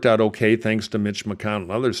 and he worked out okay thanks to Mitch McConnell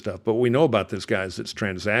and other stuff. But we know about this guy is it's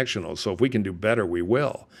transactional. So if we can do better, we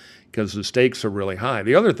will, because the stakes are really high.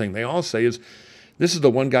 The other thing they all say is, this is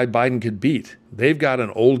the one guy Biden could beat. They've got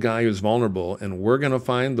an old guy who's vulnerable, and we're going to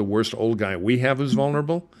find the worst old guy we have who's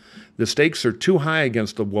vulnerable. The stakes are too high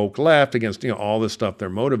against the woke left, against all the stuff they're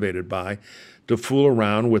motivated by, to fool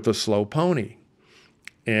around with a slow pony.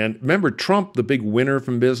 And remember, Trump, the big winner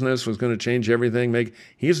from business, was going to change everything.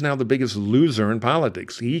 He's now the biggest loser in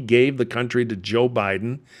politics. He gave the country to Joe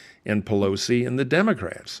Biden and Pelosi and the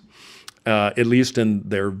Democrats, at least in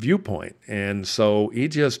their viewpoint. And so he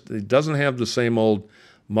doesn't have the same old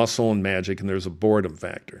muscle and magic, and there's a boredom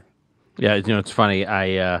factor. Yeah, it's funny.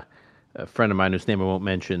 A friend of mine, whose name I won't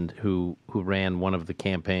mention, who ran one of the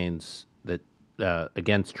campaigns that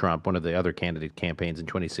against Trump, one of the other candidate campaigns in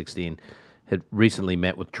 2016, had recently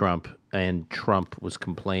met with Trump, and Trump was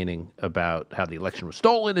complaining about how the election was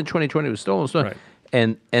stolen in 2020. It was stolen. Right.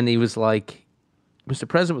 And he was like, Mr.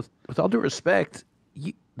 President, with all due respect,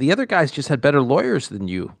 the other guys just had better lawyers than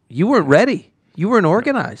you. You weren't ready. You weren't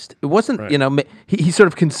organized. It wasn't, right. He sort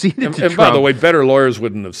of conceded to Trump. And by the way, better lawyers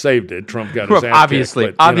wouldn't have saved it. Trump got his ass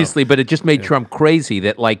kicked. Obviously, but it just made Trump crazy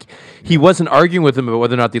that, like, he wasn't arguing with him about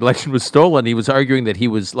whether or not the election was stolen. He was arguing that he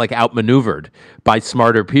was, like, outmaneuvered by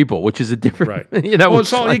smarter people, which is a different, right. Well,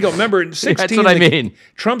 it's all ego. Remember, in 16, that's what I mean.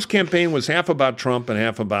 Trump's campaign was half about Trump and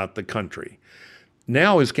half about the country.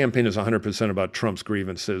 Now his campaign is 100% about Trump's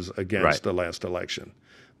grievances against the last election.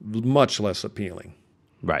 Much less appealing.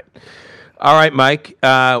 Right. All right, Mike,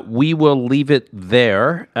 we will leave it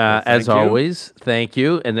there, as always. Thank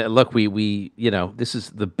you. And look, we this is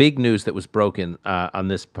the big news that was broken on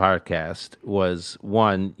this podcast was,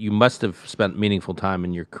 one, you must have spent meaningful time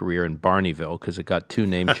in your career in Barneyville because it got 2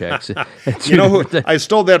 name checks. I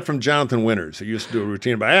stole that from Jonathan Winters. He used to do a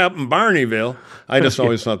routine about in Barneyville. I just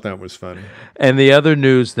always thought that was funny. And the other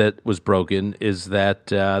news that was broken is that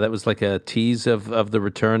that was like a tease of the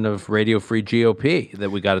return of Radio Free GOP that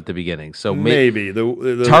we got at the beginning. So maybe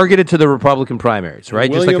the targeted to the Republican primaries, right?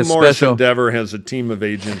 William just like a Morris special Endeavor has a team of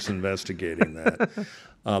agents investigating that.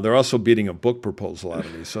 They're also beating a book proposal out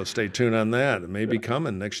of me, so stay tuned on that. It may be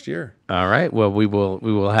coming next year. All right. Well, we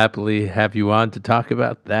will happily have you on to talk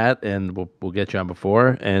about that, and we'll get you on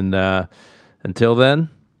before. And until then,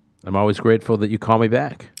 I'm always grateful that you call me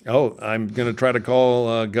back. Oh, I'm going to try to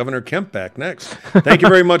call Governor Kemp back next. Thank you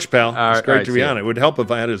very much, pal. It's great to be on. It would help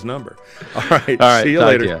if I had his number. All right. See you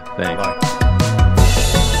later. Thanks. Bye.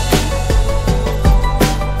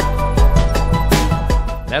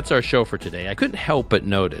 That's our show for today. I couldn't help but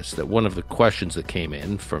notice that one of the questions that came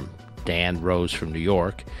in from Dan Rose from New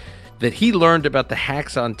York, that he learned about the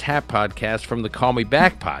Hacks on Tap podcast from the Call Me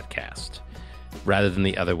Back podcast, rather than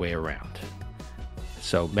the other way around.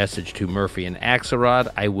 So, message to Murphy and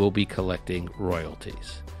Axelrod, I will be collecting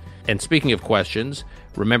royalties. And speaking of questions,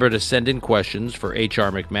 remember to send in questions for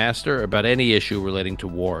H.R. McMaster about any issue relating to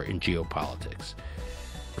war and geopolitics.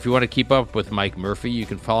 If you want to keep up with Mike Murphy, you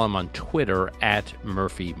can follow him on Twitter at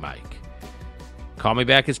MurphyMike. Call Me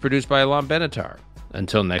Back is produced by Alon Benatar.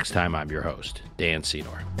 Until next time, I'm your host, Dan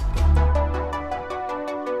Senor.